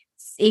 But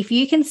if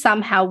you can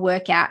somehow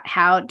work out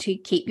how to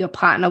keep your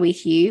partner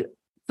with you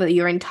for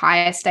your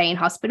entire stay in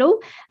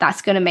hospital,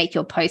 that's going to make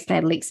your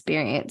postnatal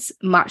experience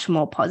much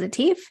more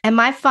positive. And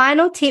my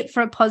final tip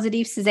for a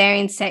positive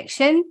Caesarean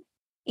section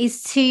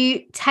is to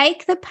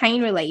take the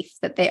pain relief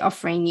that they're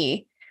offering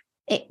you.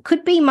 It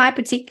could be my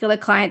particular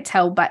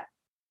clientele, but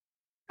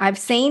I've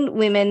seen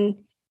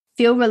women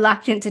feel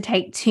reluctant to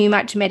take too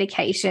much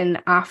medication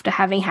after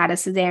having had a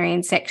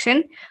Caesarean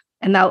section,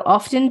 and they'll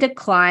often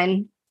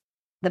decline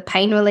the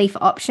pain relief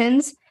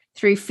options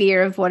through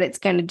fear of what it's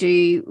going to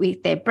do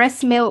with their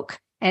breast milk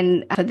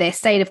and for their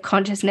state of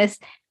consciousness.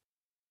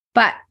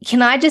 But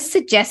can I just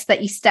suggest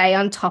that you stay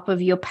on top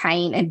of your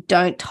pain and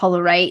don't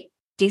tolerate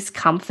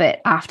discomfort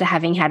after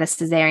having had a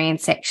Caesarean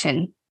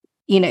section?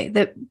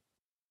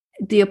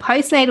 Your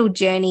postnatal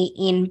journey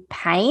in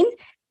pain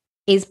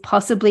is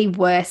possibly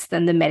worse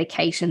than the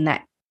medication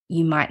that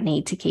you might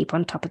need to keep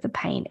on top of the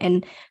pain.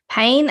 And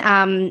pain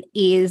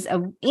is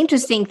an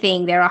interesting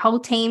thing. There are whole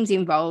teams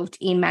involved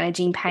in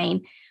managing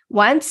pain.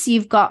 Once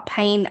you've got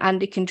pain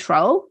under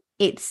control,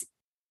 it's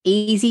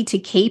easy to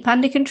keep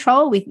under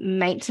control with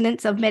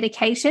maintenance of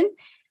medication.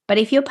 But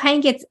if your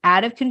pain gets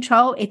out of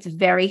control, it's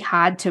very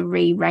hard to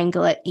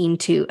re-wrangle it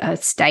into a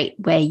state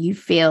where you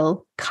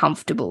feel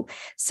comfortable.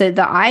 So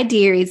the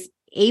idea is,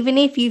 even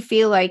if you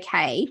feel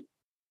okay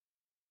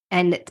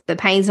and the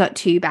pain's not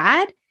too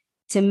bad,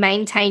 to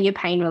maintain your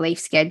pain relief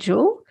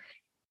schedule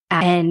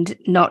and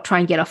not try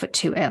and get off it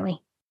too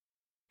early.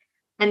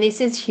 And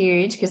this is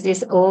huge, because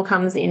this all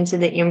comes into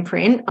the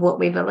imprint of what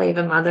we believe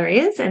a mother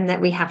is, and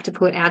that we have to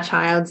put our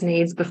child's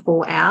needs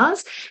before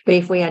ours. But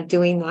if we are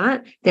doing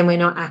that, then we're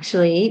not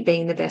actually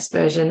being the best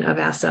version of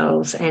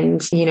ourselves.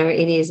 And,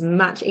 it is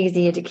much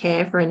easier to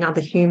care for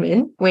another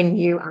human when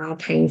you are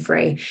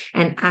pain-free.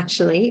 And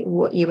actually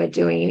what you are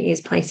doing is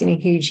placing a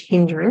huge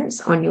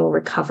hindrance on your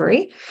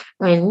recovery.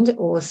 And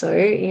also,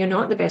 you're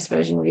not the best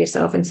version of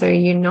yourself. And so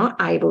you're not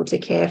able to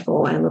care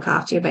for and look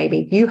after your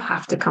baby. You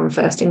have to come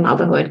first in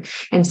motherhood.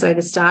 And so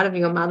the start of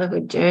your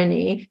motherhood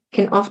journey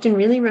can often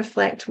really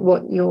reflect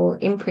what your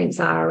imprints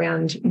are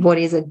around what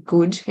is a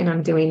good, and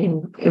I'm doing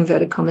in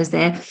inverted commas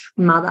there,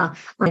 mother.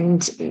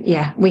 And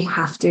we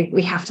have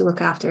to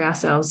look after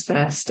ourselves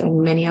first.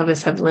 And many of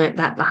us have learnt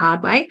that the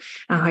hard way.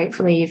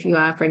 Hopefully, if you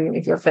are pregnant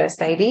with your first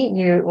baby,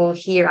 you will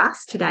hear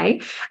us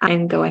today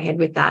and go ahead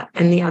with that.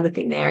 And the other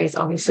thing there is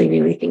obviously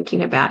really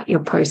thinking about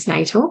your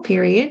postnatal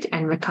period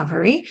and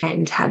recovery,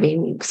 and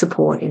having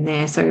support in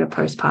there. So a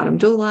postpartum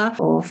doula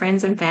or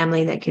friends and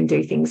family that can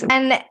do things.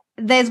 And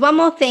there's one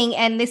more thing,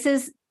 and this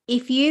is,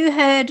 if you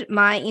heard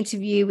my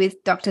interview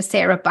with Dr.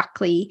 Sarah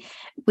Buckley,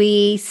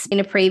 in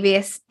a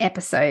previous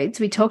episodes,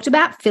 we talked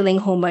about filling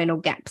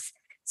hormonal gaps.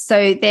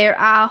 So there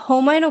are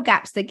hormonal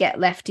gaps that get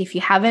left if you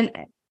haven't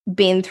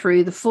been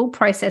through the full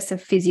process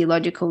of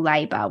physiological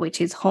labor, which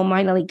is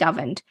hormonally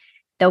governed.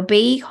 There'll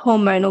be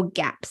hormonal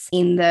gaps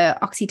in the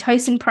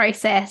oxytocin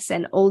process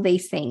and all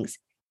these things.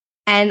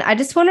 And I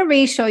just want to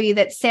reassure you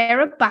that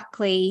Sarah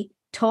Buckley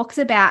talks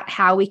about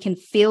how we can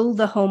fill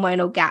the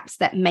hormonal gaps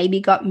that maybe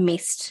got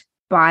missed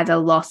by the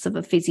loss of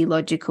a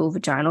physiological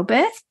vaginal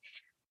birth.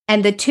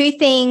 And the two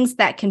things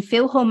that can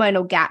fill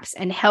hormonal gaps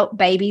and help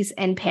babies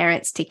and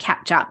parents to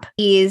catch up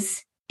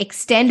is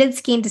extended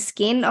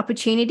skin-to-skin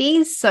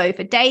opportunities. So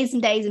for days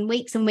and days and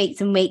weeks and weeks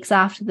and weeks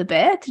after the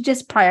birth, to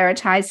just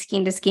prioritize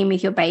skin-to-skin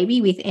with your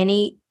baby, with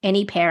any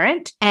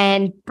parent,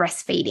 and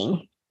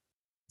breastfeeding.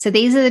 So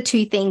these are the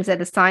two things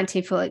that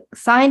are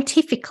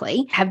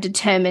scientifically have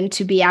determined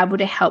to be able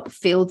to help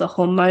fill the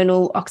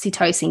hormonal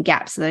oxytocin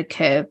gaps that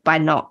occur by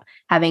not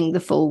having the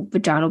full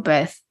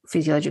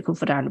physiological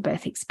vaginal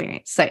birth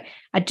experience. So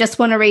I just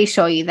want to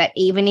reassure you that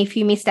even if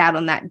you missed out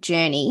on that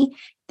journey,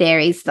 there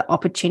is the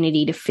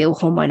opportunity to fill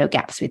hormonal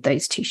gaps with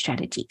those two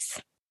strategies.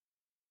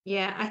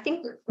 Yeah, I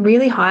think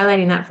really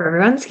highlighting that for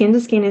everyone, skin to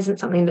skin isn't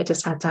something that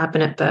just had to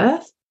happen at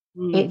birth.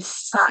 It's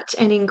such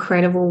an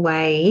incredible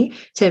way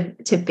to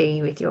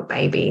be with your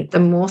baby. The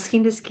more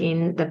skin to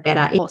skin, the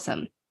better.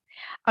 Awesome.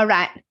 All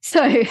right.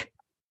 So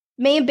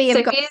me and B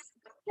have got...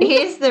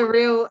 Here's the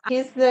real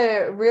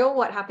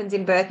what happens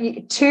in birth.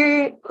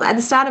 At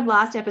the start of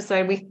last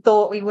episode,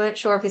 we weren't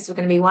sure if this was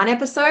going to be one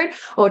episode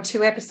or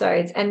 2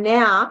 episodes. And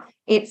now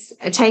it's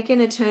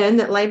taken a turn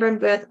that labour and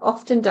birth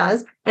often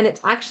does. And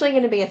it's actually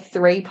going to be a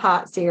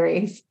 3-part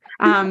series.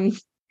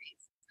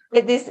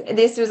 But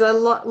this was a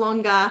lot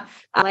longer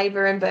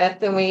labour and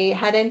birth than we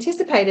had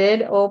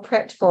anticipated or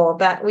prepped for.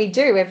 But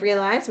we've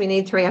realised we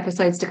need 3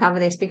 episodes to cover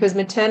this, because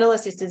maternal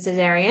assisted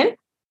caesarean,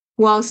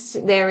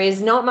 whilst there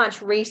is not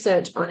much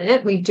research on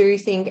it, we do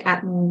think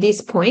at this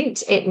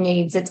point it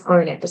needs its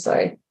own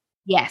episode.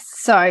 Yes.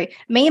 So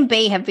me and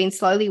B have been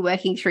slowly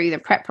working through the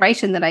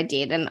preparation that I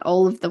did and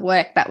all of the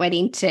work that went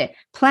into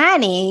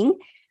planning.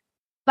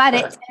 But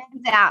it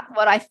turns out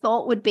what I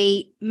thought would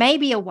be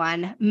maybe a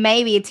 1,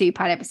 maybe a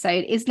 2-part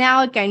episode is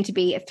now going to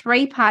be a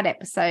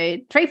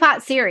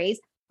 3-part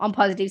series on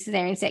positive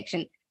cesarean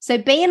section. So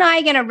B and I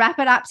are going to wrap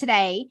it up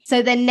today.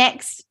 So the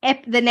next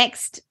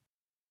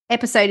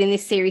episode in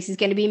this series is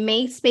going to be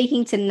me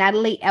speaking to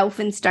Natalie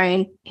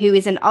Elphinstone, who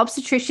is an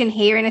obstetrician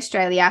here in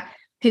Australia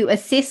who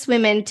assists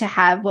women to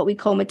have what we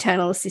call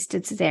maternal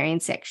assisted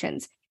cesarean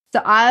sections.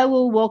 So I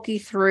will walk you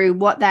through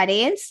what that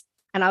is,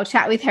 and I'll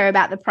chat with her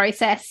about the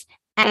process.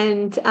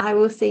 And I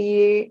will see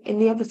you in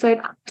the episode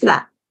after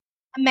that.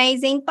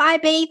 Amazing. Bye,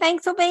 B.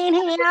 Thanks for being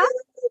here.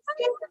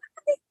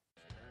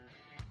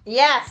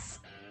 Yes.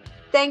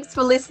 Thanks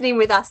for listening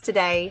with us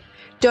today.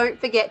 Don't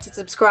forget to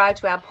subscribe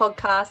to our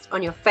podcast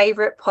on your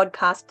favourite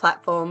podcast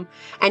platform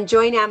and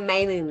join our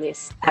mailing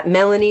list at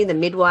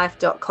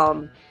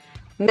melaniethemidwife.com.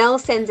 Mel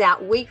sends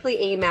out weekly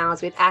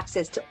emails with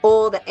access to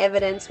all the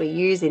evidence we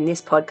use in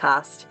this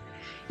podcast.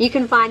 You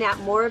can find out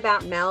more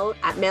about Mel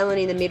at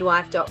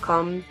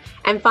melaniethemidwife.com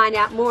and find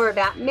out more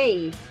about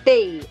me,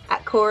 B,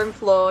 at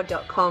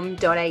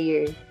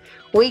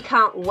coreandfloor.com.au. We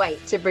can't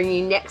wait to bring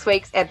you next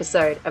week's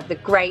episode of The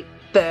Great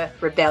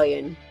Birth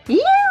Rebellion.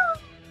 Yeah!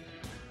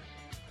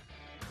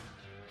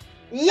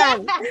 Yeah!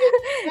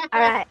 All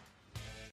right.